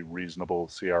a pretty reasonable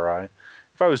CRI.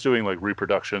 If I was doing like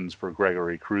reproductions for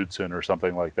Gregory Crewdson or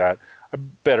something like that, I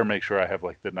better make sure I have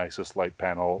like the nicest light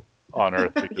panel on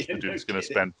earth, because the dude's going to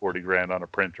spend 40 grand on a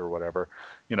print or whatever,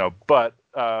 but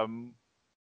I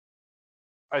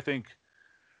think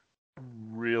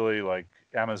really like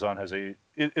Amazon has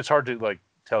it's hard to like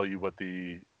tell you what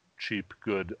the cheap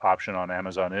good option on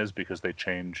Amazon is, because they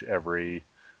change every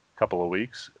couple of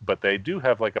weeks, but they do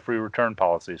have like a free return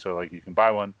policy. So like you can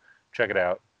buy one, check it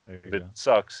out. If it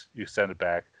sucks, you send it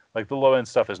back. Like the low end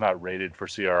stuff is not rated for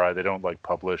CRI. They don't like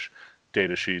publish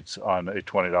data sheets on a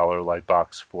 $20 light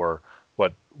box for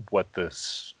what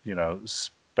this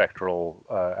spectral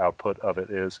output of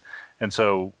it is. And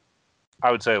so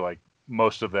I would say like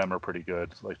most of them are pretty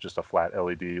good, like just a flat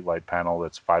LED light panel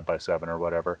that's 5x7 or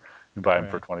whatever. You buy them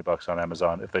for $20 on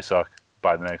Amazon. If they suck,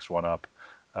 buy the next one up.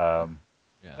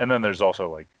 And then there's also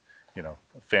like,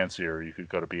 fancier. You could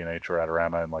go to B&H or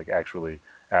Adorama and like actually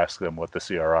ask them what the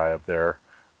CRI of their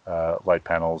light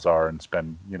panels are and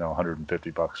spend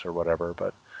 $150 or whatever.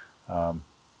 But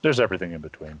there's everything in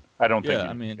between. I don't think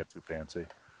you can get too fancy.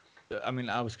 I mean,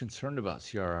 I was concerned about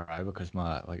CRI because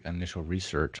my like initial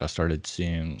research, I started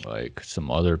seeing like some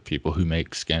other people who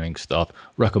make scanning stuff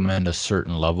recommend a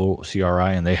certain level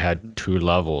CRI, and they had 2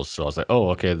 levels. So I was like, oh,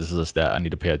 okay, this is a stat I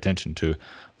need to pay attention to.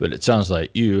 But it sounds like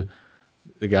you,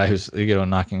 the guy who's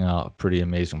knocking out a pretty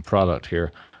amazing product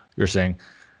here, you're saying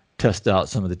test out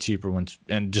some of the cheaper ones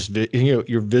and just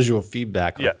your visual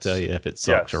feedback will tell you if it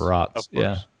sucks or rocks.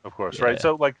 Of course, right?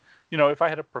 So like, if I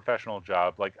had a professional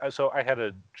job, like, so I had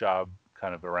a job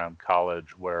kind of around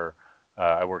college where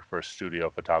I worked for a studio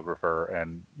photographer,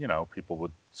 and, people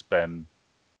would spend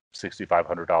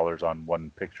 $6,500 on one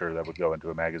picture that would go into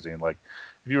a magazine. Like,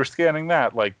 if you were scanning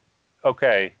that, like,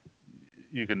 okay,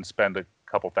 you can spend a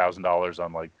couple $1,000s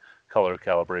on like color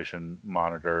calibration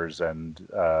monitors and,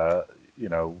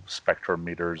 spectrum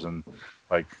meters and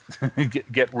like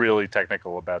get really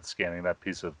technical about scanning that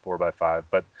piece of 4x5.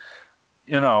 But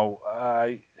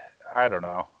I don't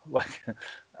know. Like,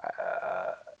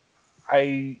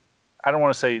 I don't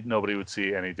want to say nobody would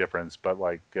see any difference, but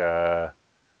like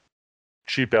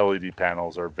cheap LED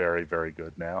panels are very, very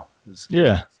good now.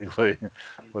 Basically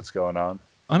what's going on.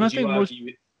 And I think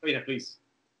please.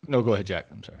 No, go ahead, Jack.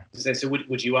 I'm sorry. So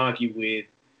would you argue with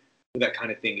that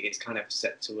kind of thing? It's kind of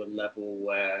set to a level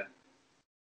where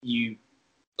you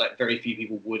like very few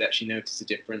people would actually notice a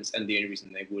difference, and the only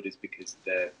reason they would is because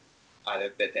they're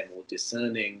more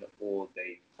discerning, or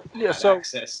they have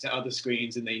access to other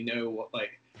screens and they know what,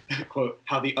 like, quote,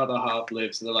 how the other half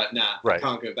lives, and they're like, nah, I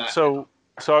can't go back. So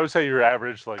I would say your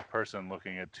average like person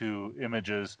looking at 2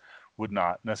 images would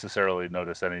not necessarily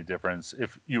notice any difference.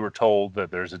 If you were told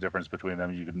that there's a difference between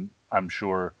them, you can, I'm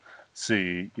sure,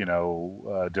 see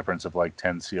a difference of like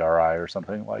 10 CRI or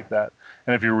something like that.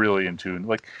 And if you're really in tune,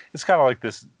 like, it's kind of like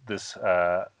this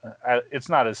it's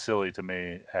not as silly to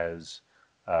me as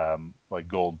like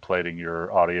gold plating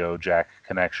your audio jack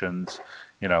connections.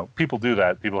 People do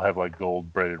that. People have like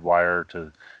gold braided wire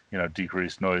to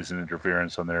decrease noise and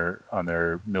interference on their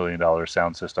 $1 million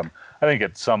sound system. I think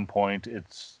at some point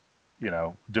it's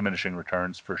diminishing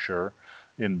returns for sure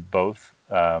in both.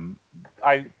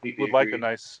 I would like a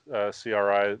nice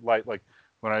CRI light. Like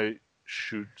when I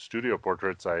shoot studio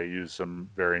portraits, I use some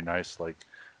very nice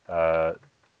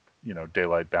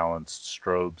daylight balanced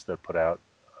strobes that put out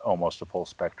almost a full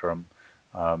spectrum.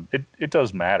 It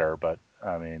does matter, but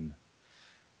I mean,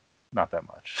 not that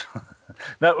much.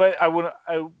 That way, I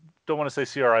don't want to say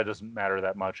CRI doesn't matter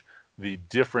that much. The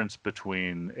difference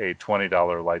between a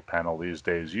 $20 light panel these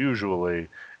days usually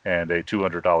and a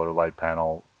 $200 light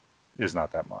panel is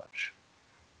not that much.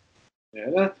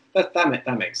 Yeah,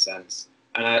 that makes sense.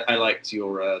 And I liked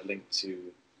your link to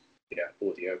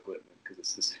audio equipment, because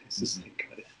it's the same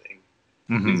kind of thing.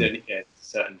 Mm-hmm. There's only a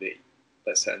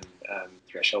certain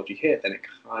threshold you hit, then it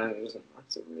kind of doesn't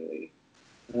matter really.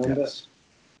 Yes.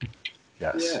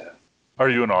 Yes. Yeah. Are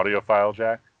you an audiophile,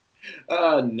 Jack?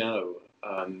 No.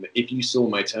 If you saw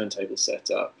my turntable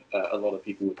setup, a lot of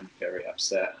people would be very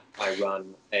upset. I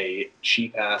run a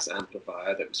cheap-ass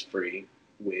amplifier that was free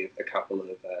with a couple of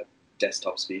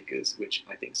desktop speakers, which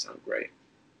I think sound great,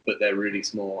 but they're really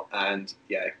small. And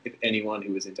yeah, if anyone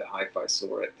who was into hi-fi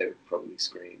saw it, they would probably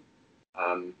scream,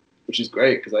 which is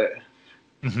great because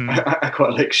I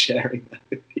quite like sharing that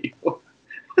with people.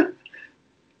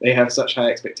 They have such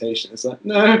high expectations. It's like,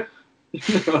 no.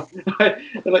 They're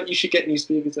like, you should get new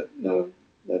speakers. Like, no,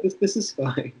 this is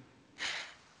fine.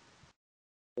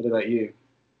 What about you?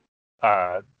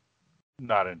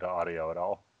 Not into audio at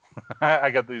all. I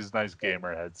got these nice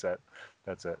gamer headset.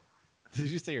 That's it. Did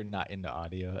you say you're not into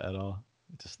audio at all?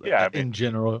 Just in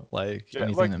general,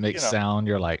 anything that makes sound,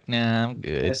 you're like, nah, I'm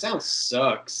good. The sound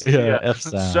sucks. Yeah, F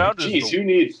sound. Jeez, who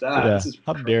needs that? Yeah.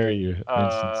 How dare you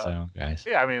mention sound, guys?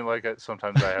 Yeah, I mean,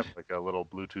 sometimes I have a little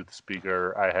Bluetooth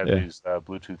speaker. I have these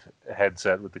Bluetooth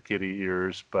headset with the kitty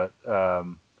ears, but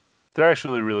they're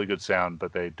actually really good sound,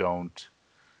 but they don't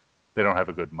have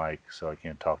a good mic, so I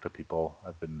can't talk to people.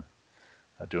 I've been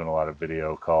doing a lot of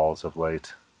video calls of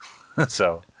late,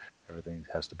 so everything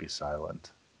has to be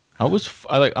silent.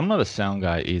 I'm not a sound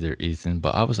guy either, Ethan,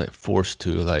 but I was forced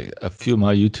to. A few of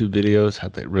my YouTube videos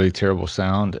had really terrible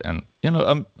sound, and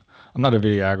I'm not a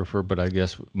videographer, but I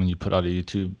guess when you put out a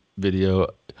YouTube video,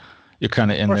 you're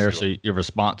kind of in there, so you're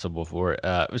responsible for it.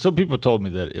 So people told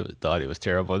me that the audio was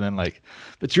terrible, and then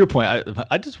but to your point,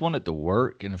 I just want it to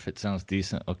work, and if it sounds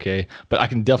decent, okay. But I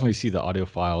can definitely see the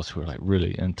audiophiles who are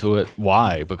really into it.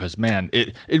 Why? Because man,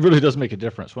 it really does make a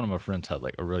difference. One of my friends had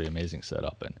a really amazing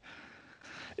setup, and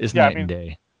it's night and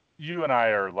day. You and I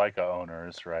are Leica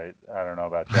owners, right? I don't know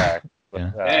about Jack.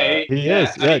 But, he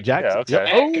is. Yeah, Jack. Yeah,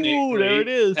 okay. Oh, there it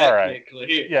is. All right.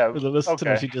 Yeah. For the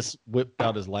listeners, he just whipped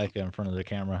out his Leica in front of the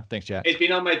camera. Thanks, Jack. It's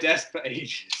been on my desk for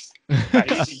ages. I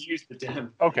need to use the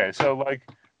damn. Okay, so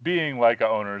being Leica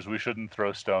owners, we shouldn't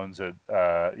throw stones at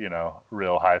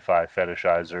real hi-fi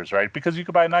fetishizers, right? Because you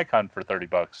could buy a Nikon for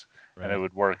 $30 and it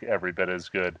would work every bit as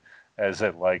good as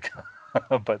it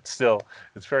but still,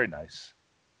 it's very nice.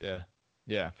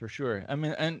 Yeah, for sure. I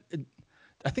mean, and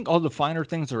I think all the finer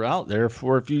things are out there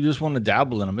for if you just want to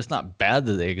dabble in them. It's not bad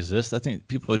that they exist. I think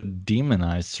people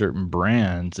demonize certain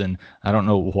brands, and I don't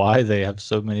know why they have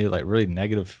so many really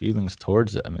negative feelings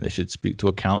towards it. I mean, they should speak to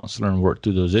a counselor and work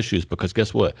through those issues, because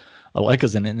guess what? A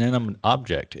Leica's an inanimate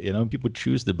object. People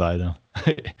choose to buy them.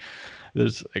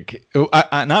 There's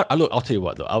I'll tell you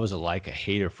what though. I was a Leica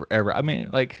hater forever. I mean,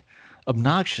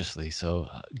 obnoxiously so,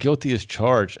 guilty as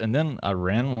charged. And then I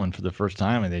ran one for the first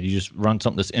time, and then you just run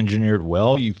something that's engineered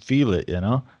well, you feel it,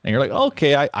 and you're like,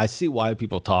 okay, I see why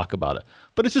people talk about it.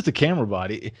 But it's just a camera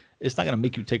body. It's not going to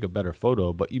make you take a better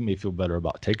photo, but you may feel better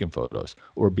about taking photos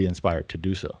or be inspired to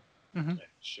do so. Mm-hmm.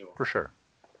 Sure. For sure.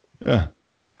 Yeah.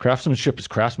 Craftsmanship is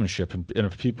craftsmanship, and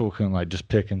if people can just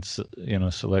pick and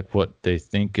select what they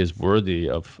think is worthy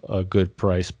of a good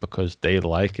price because they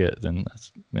like it, then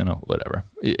that's whatever.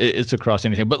 It's across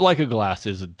anything. But Leica glass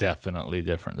is definitely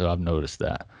different, though. I've noticed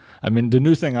that. I mean, the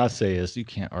new thing I say is you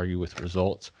can't argue with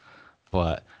results,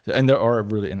 and there are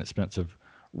really inexpensive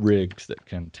rigs that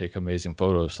can take amazing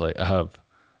photos. I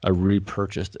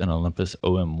repurchased an Olympus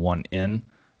OM1N,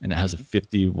 and it has a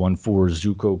 50-1.4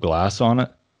 Zuiko glass on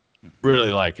it.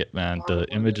 Really like it, man. The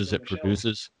images it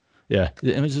produces,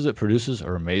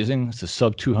 are amazing. It's a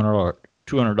sub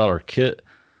 $200 kit,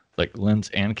 lens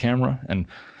and camera, and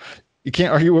you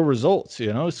can't argue with results,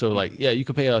 So you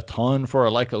could pay a ton for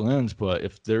a Leica lens, but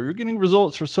if they're getting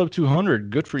results for sub 200,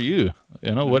 good for you.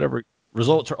 Whatever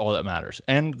results are all that matters,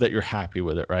 and that you're happy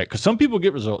with it, right? Because some people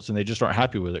get results and they just aren't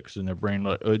happy with it because in their brain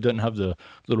it doesn't have the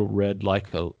little red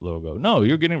Leica logo. No,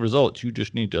 you're getting results. You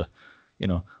just need to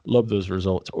love those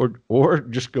results. Or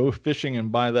just go fishing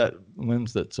and buy that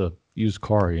lens that's a used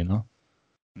car,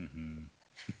 Mm-hmm.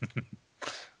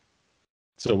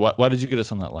 So why did you get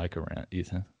us on that Leica rant,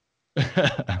 Ethan?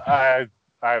 I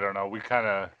don't know. We kind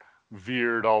of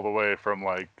veered all the way from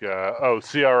like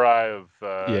CRI of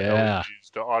Yeah. LEDs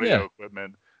to audio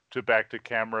equipment to back to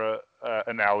camera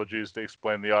analogies to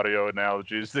explain the audio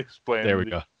analogies to explain There we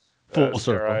go. Full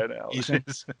circle. CRI analogies. Ethan,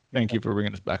 thank you for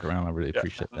bringing us back around. I really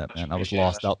appreciate that, man. I was Appreciate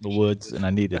lost that. out in the woods, and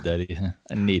I needed that, Ethan.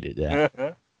 I needed that.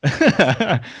 Yeah.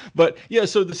 But yeah,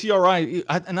 so the CRI,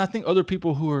 and I think other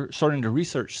people who are starting to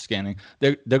research scanning,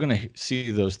 they're going to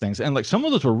see those things. And like some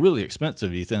of those were really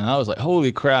expensive, Ethan. And I was like,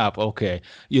 holy crap. Okay.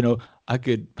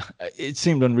 It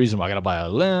seemed unreasonable. I got to buy a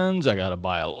lens. I got to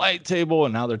buy a light table.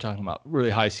 And now they're talking about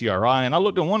really high CRI. And I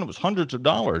looked at one that was hundreds of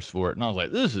dollars for it. And I was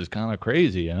like, this is kind of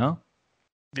crazy, Yeah.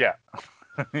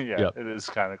 Yep. It is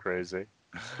kind of crazy.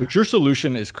 But your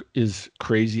solution is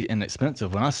crazy and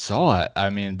expensive. When I saw it, I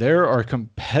mean, there are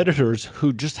competitors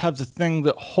who just have the thing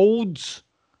that holds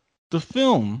the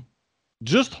film,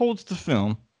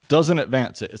 doesn't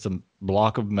advance it. It's a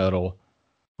block of metal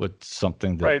with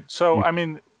something that. Right. So, I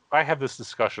mean, I have this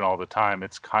discussion all the time.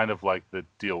 It's kind of like the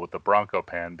deal with the Bronco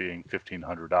pan being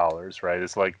 $1,500, right?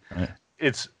 It's like,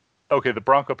 it's okay. The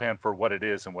Bronco pan for what it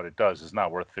is and what it does is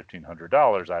not worth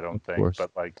 $1,500, I don't think. Course.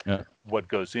 But like, what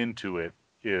goes into it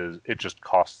just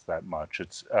costs that much.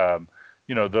 It's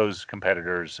those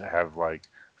competitors have like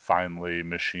finely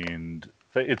machined.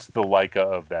 It's the Leica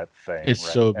of that thing. It's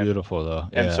right? so beautiful, though.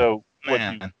 And so what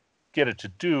you get it to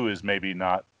do is maybe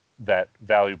not that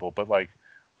valuable, but like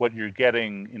what you're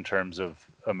getting in terms of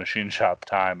a machine shop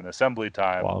time and assembly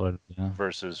time Quality,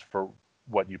 versus for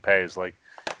what you pay is like,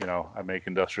 I make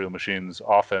industrial machines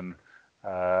often.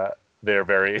 They're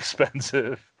very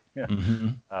expensive. Yeah.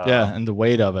 Mm-hmm. And the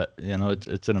weight of it,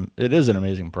 it is an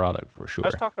amazing product for sure. I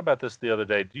was talking about this the other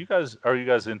day. Are you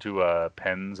guys into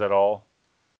pens at all?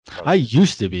 I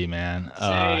used to be, man.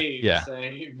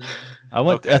 Same. I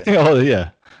went. Okay. I think.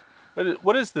 But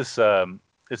what is this?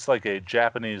 It's like a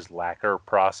Japanese lacquer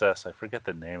process. I forget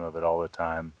the name of it all the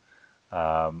time.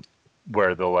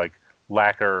 Where they'll like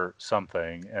lacquer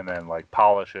something and then like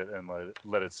polish it and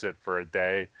let it sit for a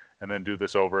day, and then do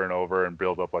this over and over and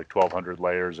build up like 1,200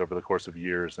 layers over the course of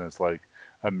years, and it's like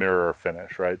a mirror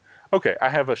finish, right? Okay, I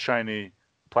have a shiny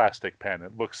plastic pen.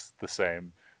 It looks the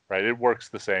same, right? It works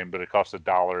the same, but it costs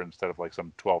 $1 instead of like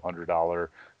some $1,200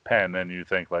 pen, and you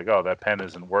think like, oh, that pen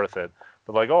isn't worth it.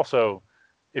 But like also,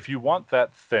 if you want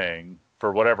that thing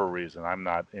for whatever reason, I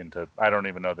don't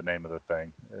even know the name of the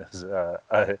thing.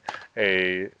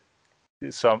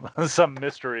 It's some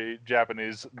mystery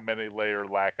Japanese many-layer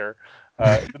lacquer.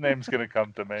 The name's going to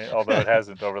come to me, although it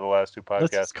hasn't over the last two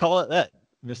podcasts. Let's call it that.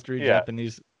 Mystery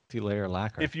Japanese two-layer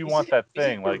lacquer. If you want that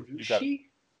thing, like you got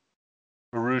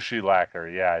Urushi lacquer.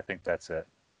 Yeah, I think that's it.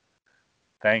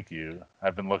 Thank you.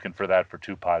 I've been looking for that for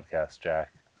 2 podcasts,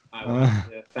 Jack. I want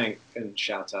to thank and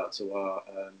shout out to our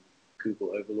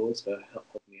Google overlords for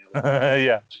helping me out.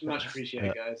 Yeah. Much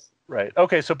appreciated, guys. Right.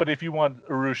 Okay. So, but if you want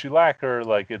Urushi lacquer,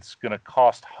 like it's going to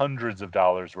cost hundreds of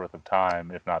dollars worth of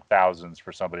time, if not thousands,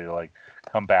 for somebody to like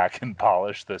come back and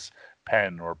polish this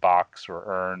pen or box or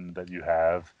urn that you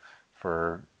have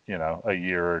for, a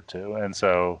year or two. And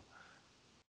so,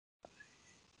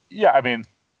 yeah, I mean,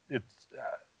 it's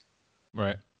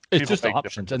right. It's just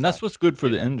options. And that's what's good for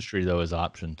the industry, though, is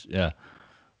options. Yeah.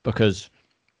 Because,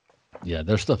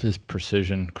 their stuff is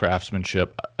precision,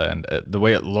 craftsmanship, and the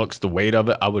way it looks, the weight of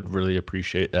it, I would really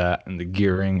appreciate that. And the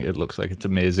gearing, it looks like it's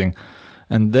amazing.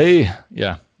 And so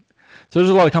there's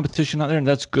a lot of competition out there, and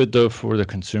that's good, though, for the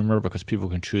consumer because people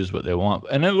can choose what they want.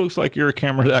 And it looks like your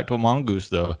camera-active mongoose,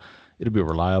 though. It'll be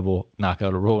reliable, knock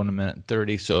out a roll in a minute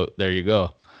 30. So there you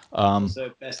go.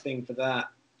 So best thing for that,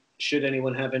 should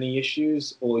anyone have any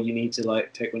issues or you need to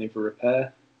like take one in for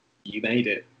repair, you made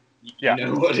it. You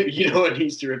know what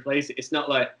needs to replace it. It's not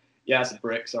like, it's a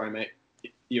brick, sorry mate,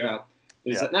 you're out.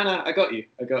 It's like, no, I got you.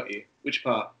 Which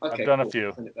part? Okay, I've done a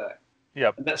few. Send it back.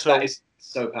 Yep. And that is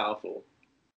so powerful.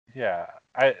 Yeah.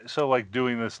 So like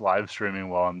doing this live streaming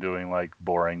while I'm doing like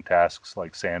boring tasks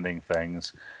like sanding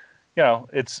things,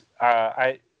 it's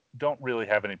I don't really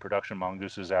have any production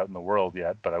mongooses out in the world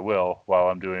yet, but I will while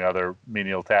I'm doing other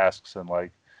menial tasks. And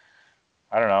like,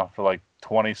 I don't know, for like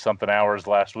 20 something hours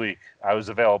last week, I was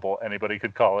available. Anybody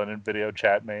could call in and video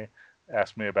chat me,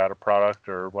 ask me about a product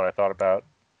or what I thought about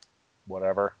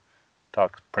whatever,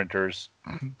 talk printers,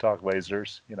 talk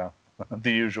lasers,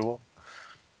 the usual.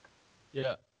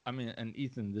 Yeah. I mean, and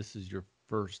Ethan, this is your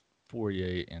first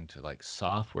foray into like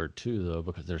software too, though,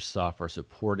 because there's software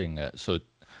supporting it. So,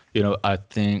 I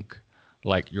think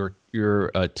like your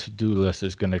to-do list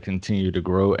is going to continue to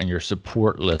grow and your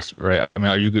support list, right? I mean,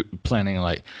 are you planning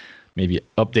like maybe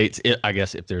updates? I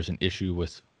guess if there's an issue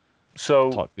with,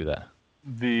 So talk through that.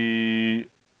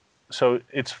 So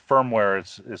it's firmware.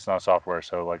 It's not software.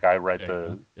 So like I write There you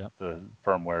the go. Yep. the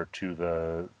firmware to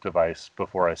the device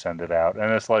before I send it out,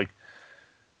 and it's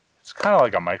kind of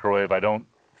like a microwave. I don't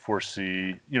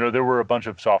foresee, there were a bunch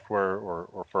of software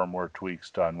or firmware tweaks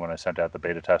done when I sent out the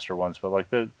beta tester ones, but like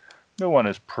the new one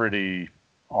is pretty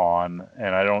on,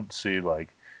 and I don't see like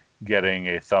getting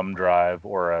a thumb drive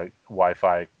or a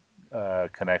Wi-Fi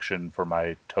connection for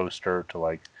my toaster to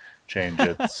like change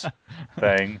its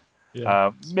thing.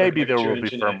 Yeah. Maybe like a there true will be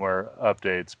engineer. firmware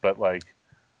updates, but like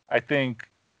I think,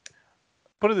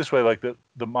 put it this way, like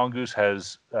the Mongoose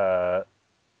has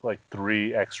like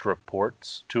two extra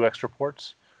ports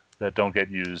that don't get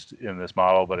used in this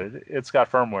model, but it's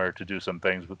got firmware to do some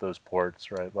things with those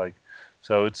ports, right? Like,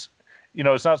 so it's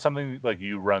not something like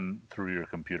you run through your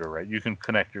computer, right? You can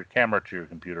connect your camera to your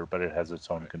computer, but it has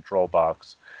its own control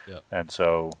box. Yep. And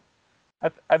so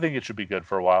I think it should be good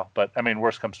for a while, but I mean,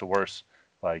 worst comes to worst,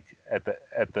 like at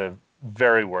the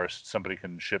very worst, somebody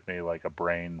can ship me like a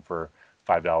brain for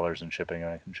 $5 in shipping,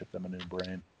 and I can ship them a new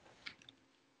brain.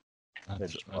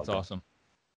 That's awesome.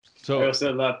 I So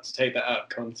also love to take that out of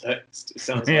context. It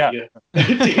sounds Yeah. like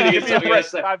you're dealing with something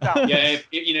else. Like, $5. yeah,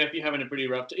 if you're having a pretty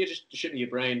rough, you just ship me your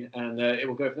brain, and it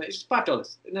will go from there. It's just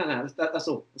 $5. No, that's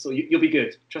all. That's all. You'll be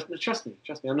good. Trust me.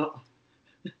 I'm not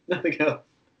nothing else.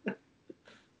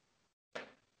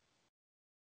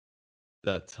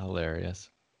 that's hilarious.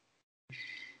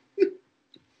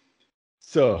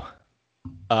 So,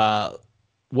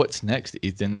 what's next,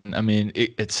 Ethan? I mean,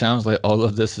 it sounds like all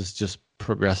of this is just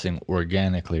progressing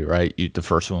organically, right? The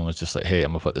first one was just like, hey,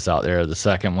 I'm gonna put this out there. The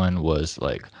second one was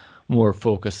like more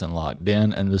focused and locked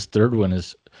in, and this third one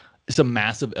it's a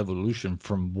massive evolution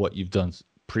from what you've done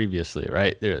previously,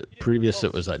 right? Previous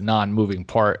it was a non-moving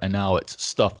part, and now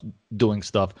it's doing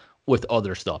stuff with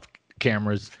other stuff,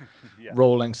 cameras, Yeah.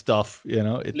 rolling stuff.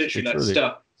 Literally It's like really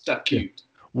stuff cubed.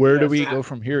 Where do Yeah, we so- go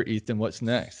from here, Ethan? What's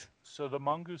next? So the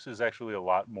Mongoose is actually a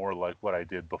lot more like what I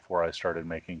did before I started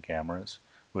making cameras,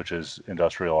 which is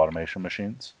industrial automation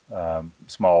machines,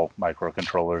 small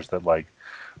microcontrollers that like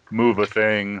move a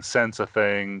thing, sense a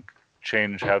thing,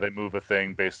 change how they move a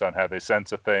thing based on how they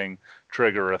sense a thing,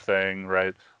 trigger a thing,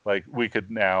 right? Like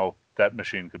that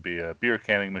machine could be a beer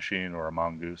canning machine or a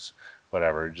Mongoose,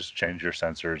 whatever. Just change your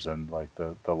sensors and like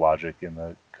the logic in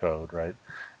the code, right?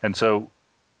 And so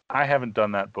I haven't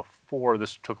done that before.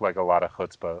 This took like a lot of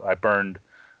chutzpah. I burned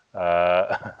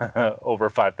over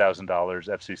 $5,000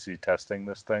 FCC testing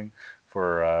this thing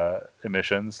for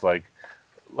emissions. Like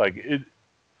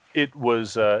it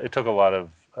was it took a lot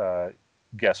of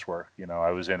guesswork.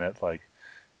 I was in it like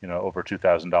over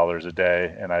 $2,000 a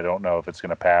day, and I don't know if it's going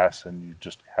to pass. And you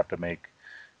just have to make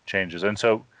changes. And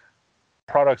so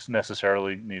products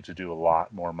necessarily need to do a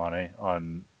lot more money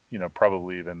on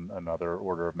probably even another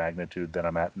order of magnitude than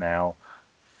I'm at now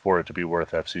for it to be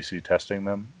worth FCC testing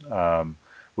them,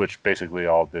 which basically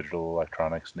all digital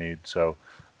electronics need. So,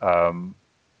 I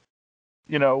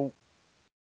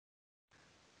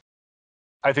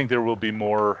think there will be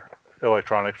more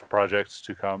electronics projects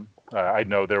to come. I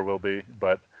know there will be,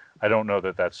 but I don't know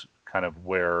that that's kind of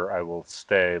where I will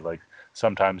stay. Like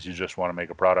sometimes you just want to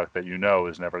make a product that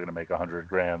is never going to make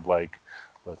 $100,000. Like,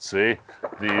 let's see,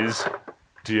 these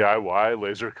DIY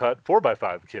laser cut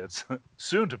 4x5 kits,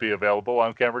 soon to be available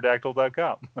on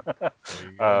cameradactyl.com.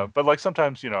 But like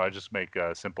sometimes, I just make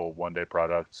simple one-day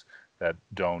products that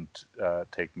don't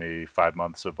take me 5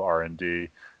 months of R&D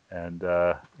and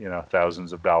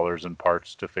thousands of dollars in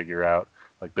parts to figure out.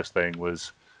 Like this thing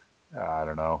was, I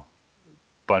don't know,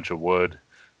 bunch of wood,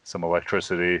 some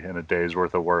electricity, and a day's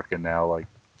worth of work, and now like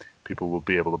people will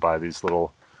be able to buy these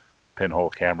little pinhole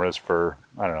cameras for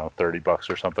I don't know $30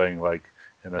 or something, like,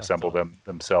 and assemble them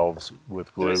themselves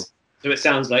with glue. So it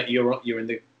sounds like you're in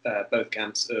the both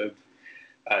camps of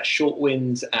short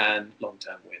wins and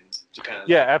long-term wins. To kind of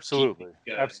absolutely.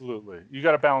 You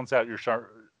got to balance out your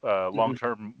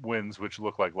long-term wins, which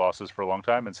look like losses for a long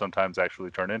time, and sometimes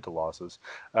actually turn into losses.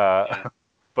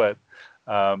 But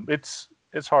it's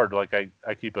hard. Like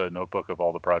I keep a notebook of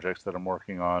all the projects that I'm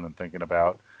working on and thinking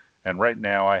about, and right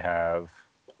now I have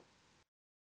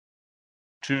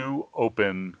 2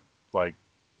 open, like,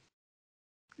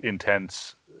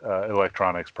 intense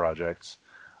electronics projects.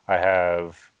 I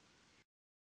have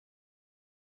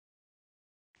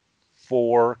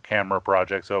 4 camera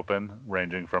projects open,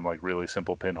 ranging from like really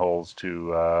simple pinholes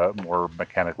to more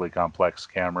mechanically complex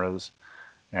cameras,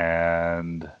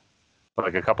 and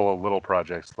like a couple of little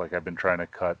projects. Like I've been trying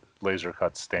to laser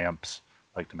cut stamps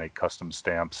like to make custom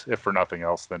stamps, if for nothing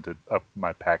else than to up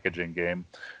my packaging game.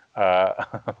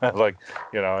 Like,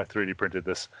 I 3D printed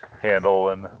this handle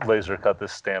and laser cut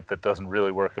this stamp that doesn't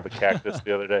really work with a cactus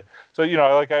the other day. So,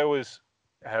 I always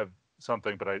have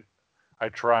something, but I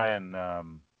try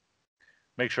and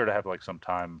make sure to have like some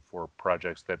time for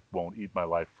projects that won't eat my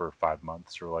life for 5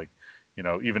 months, or like,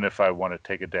 even if I want to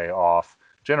take a day off.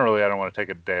 Generally, I don't want to take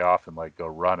a day off and like go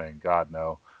running. God,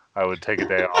 no. I would take a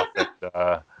day off and,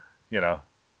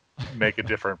 make a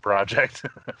different project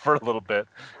for a little bit,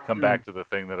 come back to the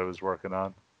thing that I was working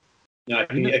on. No, I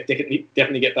can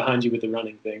definitely get behind you with the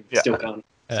running thing. Yeah. Still can't.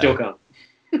 Still can't.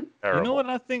 You know what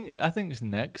I think is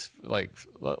next? Like,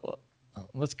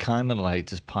 let's kind of like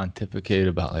just pontificate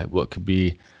about like what could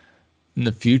be in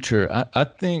the future. I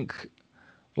think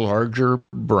larger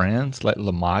brands like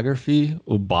Lomography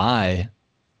will buy,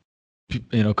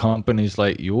 companies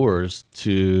like yours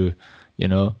to,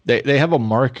 they have a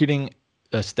marketing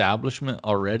establishment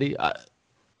already. I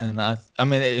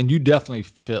mean, and you definitely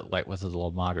fit like with the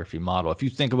Lomography model. If you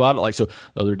think about it, like, so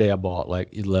the other day I bought like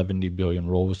 11 billion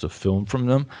rolls of film from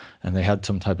them, and they had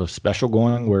some type of special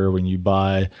going where when you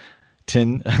buy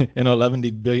 10 and 11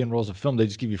 billion rolls of film, they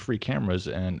just give you free cameras.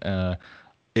 And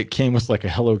it came with like a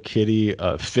Hello Kitty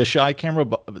fisheye camera,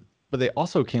 but they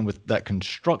also came with that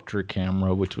constructor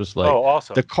camera, which was like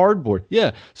awesome. The cardboard.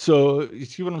 Yeah. So you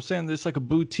see what I'm saying? It's like a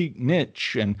boutique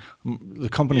niche, and the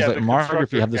companies like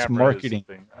Lomography have this marketing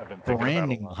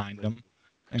branding behind them.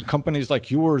 And companies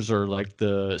like yours are like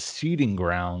the seeding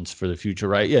grounds for the future,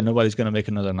 right? Yeah, nobody's going to make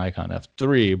another Nikon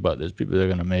F3, but there's people that are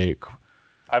going to make.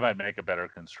 I might make a better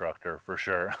constructor for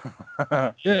sure.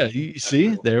 Yeah, you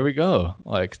see, there we go.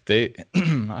 Like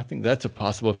I think that's a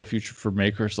possible future for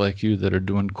makers like you that are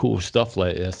doing cool stuff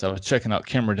like this. I was checking out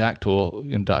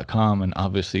cameradactyl.com, and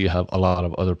obviously you have a lot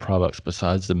of other products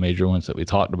besides the major ones that we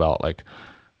talked about. Like,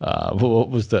 what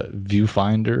was the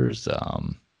viewfinders?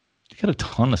 You got a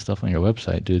ton of stuff on your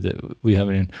website, dude, that we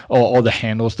haven't even. Oh, all the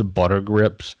handles, the butter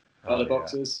grips. Other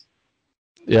boxes.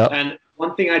 Yeah. And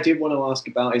one thing I did want to ask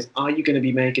about is, are you going to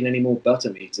be making any more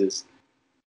butter meters?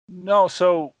 No,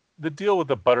 so the deal with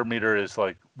the butter meter is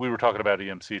like, we were talking about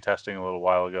EMC testing a little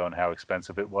while ago and how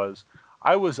expensive it was.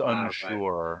 I was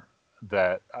unsure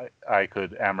that I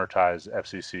could amortize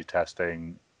FCC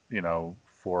testing,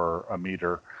 for a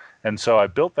meter. And so I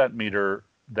built that meter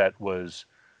that was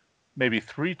maybe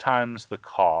 3 times the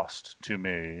cost to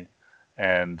me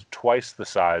and twice the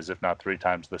size, if not 3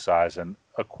 times the size, and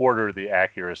a quarter the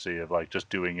accuracy of like just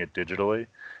doing it digitally.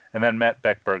 And then Matt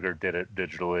Beckberger did it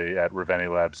digitally at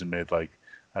Reveni Labs and made like,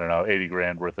 I don't know, 80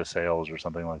 grand worth of sales or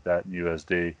something like that in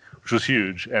USD, which was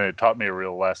huge. And it taught me a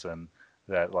real lesson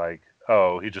that like,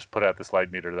 oh, he just put out this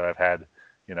light meter that I've had,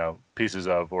 pieces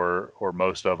of or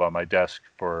most of on my desk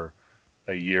for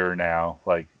a year now.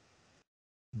 Like,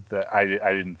 that I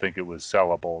didn't think it was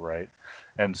sellable, right?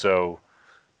 And so,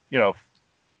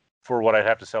 for what I'd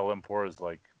have to sell them for is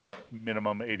like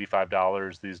minimum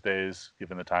 $85 these days,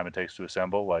 given the time it takes to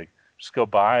assemble. Like, just go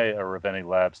buy a Reveni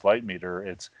Labs light meter.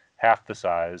 It's half the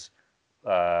size.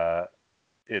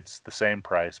 It's the same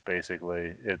price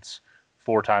basically. It's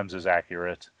 4 times as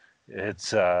accurate.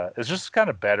 It's just kind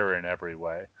of better in every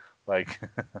way. Like,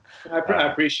 I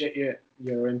appreciate your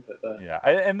input there. Yeah,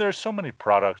 and there's so many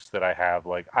products that I have.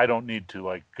 Like, I don't need to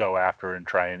like go after and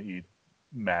try and eat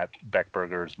Matt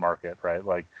Beckberger's market, right?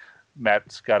 Like,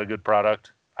 Matt's got a good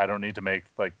product. I don't need to make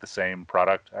like the same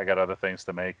product. I got other things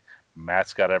to make.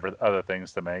 Matt's got other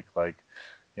things to make. Like,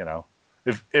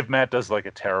 if Matt does like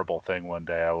a terrible thing one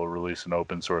day, I will release an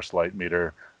open source light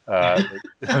meter that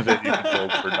you can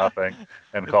build for nothing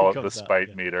and call it the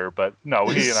Spite meter. But no,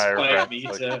 he and I are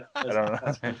friends. Like, I don't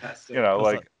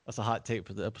know. That's a hot take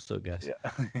for the episode, guys.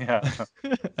 Yeah.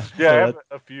 I have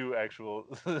a few actual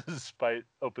Spite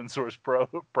open source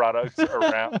products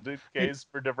around in case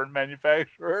for different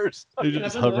manufacturers. You're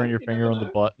just hovering your finger on the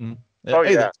button. Oh,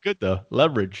 hey, yeah. That's good though.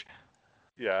 Leverage.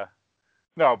 Yeah.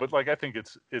 No, but like, I think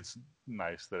it's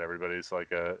nice that everybody's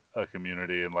like a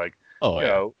community, and like,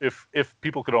 if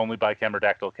people could only buy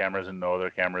Cameradactyl cameras and no other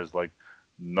cameras, like,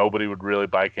 nobody would really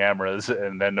buy cameras,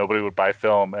 and then nobody would buy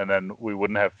film, and then we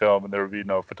wouldn't have film, and there would be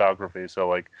no photography. So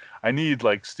like, I need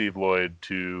like Steve Lloyd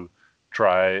to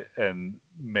try and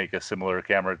make a similar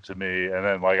camera to me, and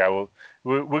then like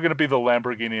we're going to be the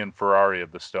Lamborghini and Ferrari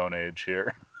of the Stone Age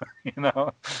here.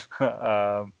 Not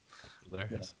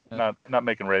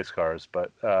making race cars,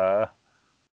 but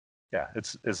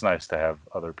it's nice to have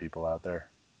other people out there.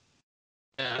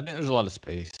 Yeah, I think there's a lot of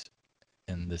space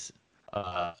in this.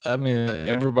 I mean,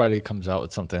 everybody comes out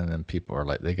with something, and then people are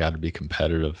like, they got to be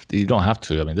competitive. You don't have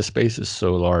to. I mean, this space is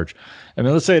so large. I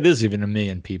mean, let's say it is even 1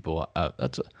 million people.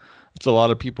 it's a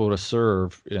lot of people to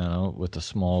serve, you know, with a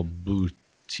small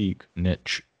boutique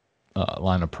niche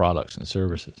line of products and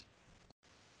services.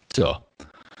 So,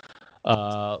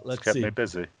 let's kept see. me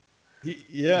busy.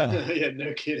 Yeah. Yeah,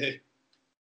 no kidding.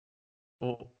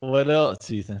 What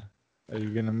else, Ethan? Are you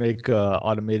gonna make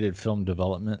automated film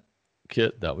development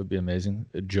kit? That would be amazing.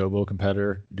 A Jobo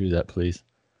competitor, do that, please.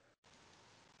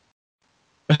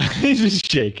 He's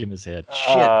just shaking his head.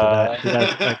 Shit!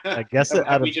 I guess it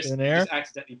out of thin air? Just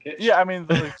accidentally pitched. Yeah, I mean,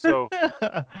 like, so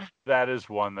that is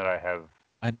one that I have.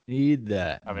 I need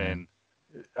that. I man.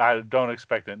 mean, I don't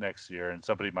expect it next year, and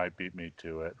somebody might beat me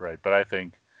to it, right? But I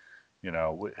think, you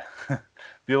know,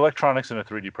 the electronics in a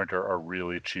 3D printer are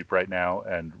really cheap right now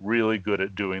and really good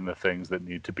at doing the things that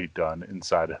need to be done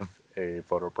inside of a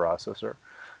photo processor.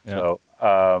 Yeah.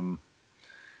 So,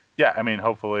 yeah, I mean,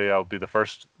 hopefully I'll be the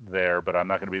first there, but I'm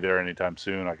not going to be there anytime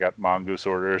soon. I got Mongoose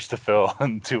orders to fill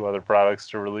and 2 other products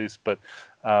to release, but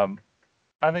I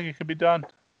think it can be done.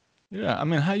 Yeah, I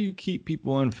mean, how you keep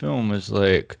people in film is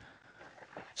like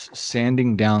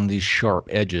sanding down these sharp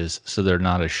edges so they're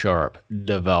not as sharp.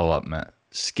 Development,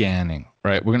 scanning,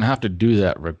 right? We're gonna have to do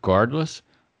that regardless.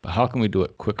 But how can we do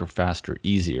it quicker, faster,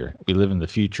 easier? We live in the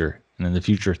future, and then the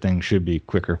future thing should be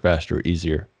quicker, faster,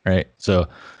 easier, right? So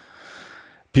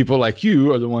people like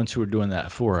you are the ones who are doing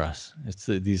that for us. It's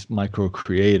these micro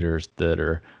creators that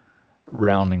are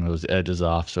rounding those edges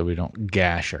off so we don't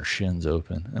gash our shins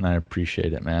open, and I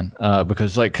appreciate it, man.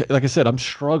 Because like I said, I'm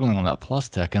struggling on that Plus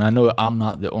Tech, and I know I'm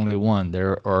not the only one.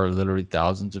 There are literally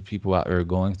thousands of people out there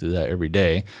going through that every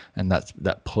day, and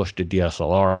that push to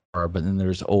DSLR. But then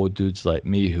there's old dudes like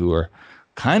me who are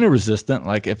kind of resistant.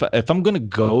 Like if I'm gonna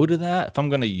go to that, if I'm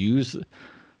gonna use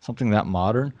something that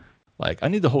modern, like I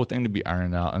need the whole thing to be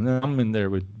ironed out, and then I'm in there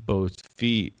with both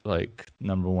feet, like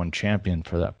 #1 champion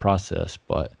for that process.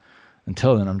 But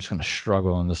until then, I'm just going to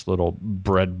struggle in this little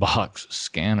bread box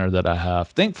scanner that I have.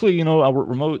 Thankfully, you know, I work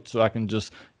remote, so I can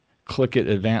just click it,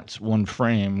 advance 1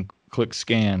 frame, click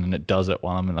scan, and it does it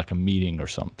while I'm in like a meeting or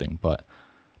something. But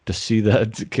to see that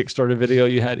Kickstarter video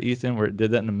you had, Ethan, where it did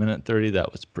that in 1:30,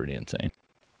 that was pretty insane.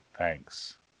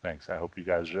 Thanks. I hope you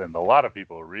guys and a lot of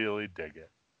people really dig it.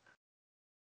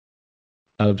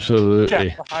 Absolutely.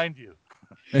 Jack, behind you.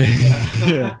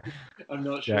 Yeah. I'm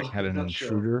not sure. Jack had an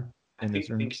intruder in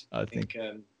his room. I think.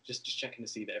 Just checking to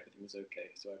see that everything was okay.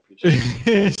 So I appreciate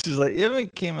it. She's like, you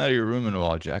haven't came out of your room in a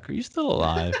while, Jack. Are you still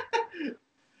alive?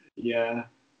 Yeah,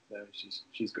 no,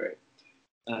 she's great.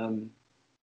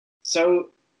 So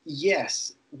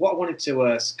yes, what I wanted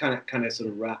to kind of sort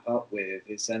of wrap up with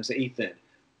is so Ethan,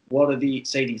 what are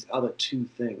these other 2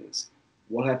 things?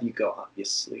 What have you got up your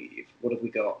sleeve? What have we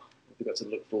got? What have we got to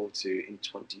look forward to in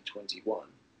 2021?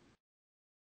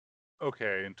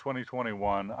 Okay, in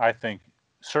 2021, I think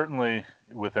certainly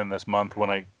within this month,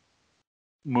 when I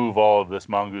move all of this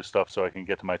Mongoose stuff so I can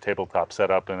get to my tabletop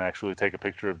setup and actually take a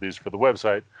picture of these for the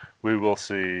website, we will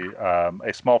see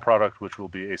a small product, which will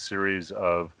be a series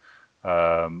of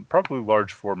probably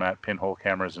large format pinhole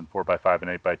cameras in 4x5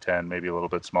 and 8x10, maybe a little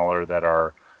bit smaller, that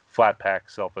are flat pack,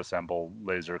 self-assemble,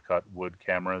 laser cut wood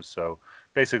cameras. So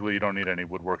basically you don't need any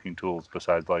woodworking tools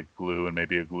besides like glue and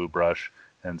maybe a glue brush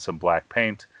and some black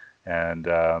paint. And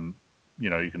you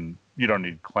know, you don't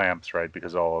need clamps, right?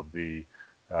 Because all of the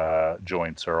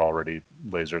joints are already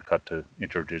laser cut to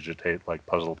interdigitate like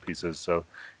puzzle pieces. So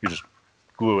you just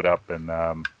glue it up and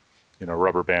you know,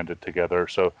 rubber band it together.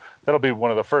 So that'll be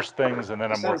one of the first things. And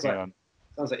then I'm working on.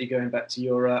 Sounds like you're going back to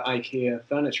your IKEA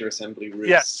furniture assembly roots.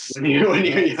 Yes. When you were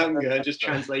younger, just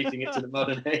translating it to the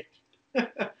modern age.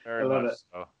 Very much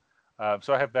so.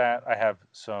 So I have that. I have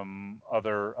some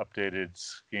other updated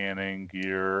scanning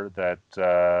gear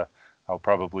that I'll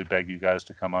probably beg you guys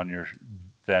to come on your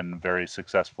then very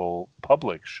successful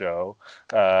public show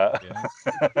to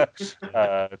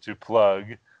plug.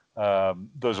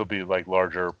 Those will be like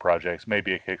larger projects,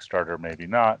 maybe a Kickstarter, maybe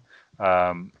not.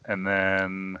 And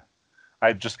then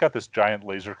I just got this giant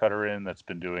laser cutter in that's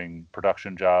been doing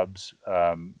production jobs,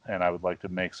 and I would like to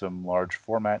make some large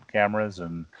format cameras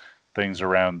and things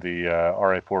around the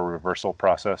RA4 reversal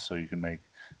process, so you can make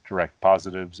direct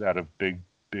positives out of big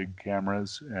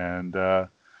cameras. And I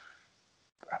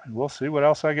mean, we'll see what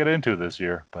else I get into this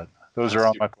year, but those are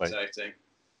on my plate. Exciting.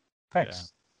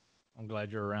 Thanks. Yeah. I'm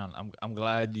glad you're around. I'm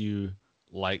glad you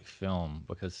like film,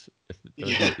 because if it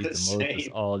Yeah, wasn't Ethan Moses,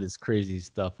 all this crazy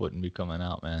stuff wouldn't be coming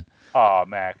out, man. Aw,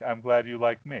 Mac, I'm glad you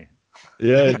like me.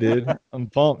 Yeah, dude. I'm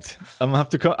pumped. I'm gonna have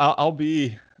to come. I'll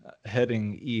be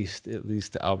heading east, at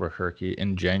least to Albuquerque,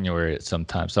 in January at some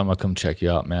time. So I'm gonna come check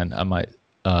you out, man. I might,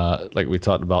 like we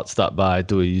talked about, stop by,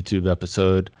 do a YouTube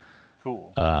episode.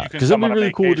 Cool. Because it'd be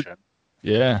really cool.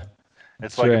 Yeah.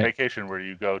 It's That's like a right. vacation where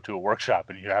you go to a workshop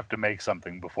and you have to make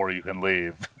something before you can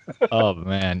leave. Oh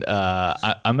man,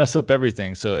 I mess up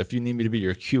everything. So if you need me to be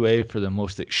your QA for the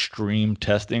most extreme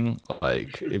testing,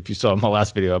 like if you saw my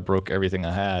last video, I broke everything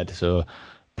I had. So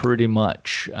pretty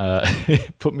much,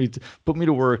 put me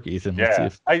to work, Ethan. Let's see Yeah,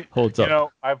 if it holds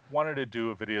up. I've wanted to do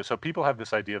a video. So people have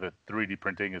this idea that 3D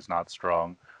printing is not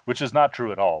strong, which is not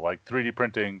true at all. Like 3D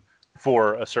printing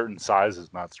for a certain size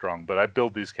is not strong, but I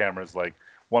build these cameras like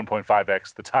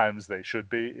 1.5x the times they should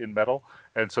be in metal,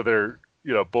 and so they're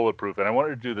bulletproof. And I wanted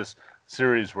to do this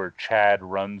series where Chad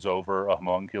runs over a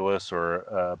homunculus or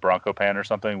a bronco pan or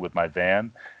something with my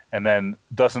van, and then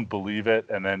doesn't believe it,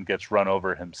 and then gets run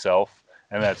over himself,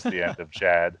 and that's the end of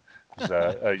Chad. He's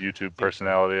a YouTube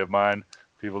personality of mine.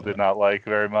 People did not like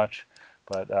very much,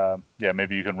 but yeah,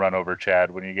 maybe you can run over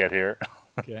Chad when you get here.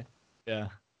 Okay. Yeah.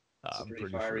 It's a I'm pretty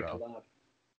pretty fiery sure collab.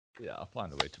 yeah, I'll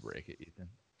find a way to break it, Ethan.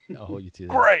 I'll hold you to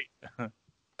that. Great.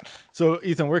 So,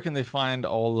 Ethan, where can they find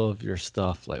all of your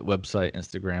stuff, like website,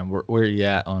 Instagram? Where are you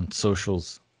at on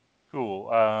socials? Cool.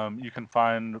 You can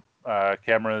find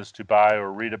cameras to buy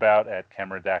or read about at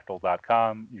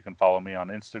cameradactyl.com. You can follow me on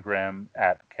Instagram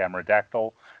at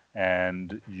cameradactyl,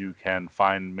 and you can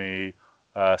find me.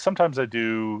 Sometimes I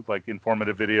do like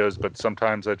informative videos, but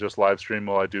sometimes I just live stream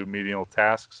while I do menial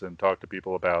tasks and talk to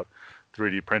people about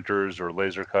 3D printers or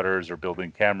laser cutters or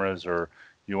building cameras, or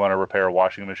you want to repair a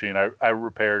washing machine. I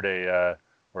repaired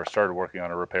or started working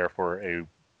on a repair for a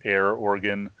air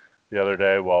organ the other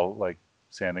day while like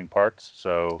sanding parts.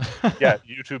 So yeah,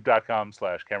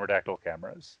 youtube.com/cameradactyl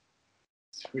cameras.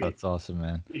 Sweet. That's awesome,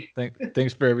 man.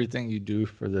 Thanks for everything you do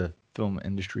for the film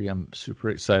industry. I'm super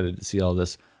excited to see all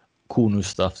this cool new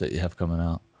stuff that you have coming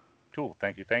out. Cool.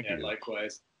 Thank you. Yeah,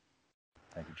 likewise.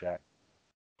 Thank you, Jack.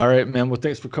 All right, man. Well,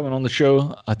 thanks for coming on the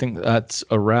show. I think that's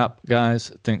a wrap,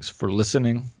 guys. Thanks for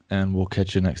listening, and we'll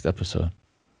catch you next episode.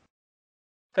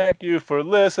 Thank you for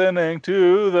listening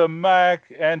to the Mike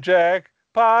and Jack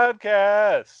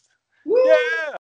podcast. Woo! Yeah!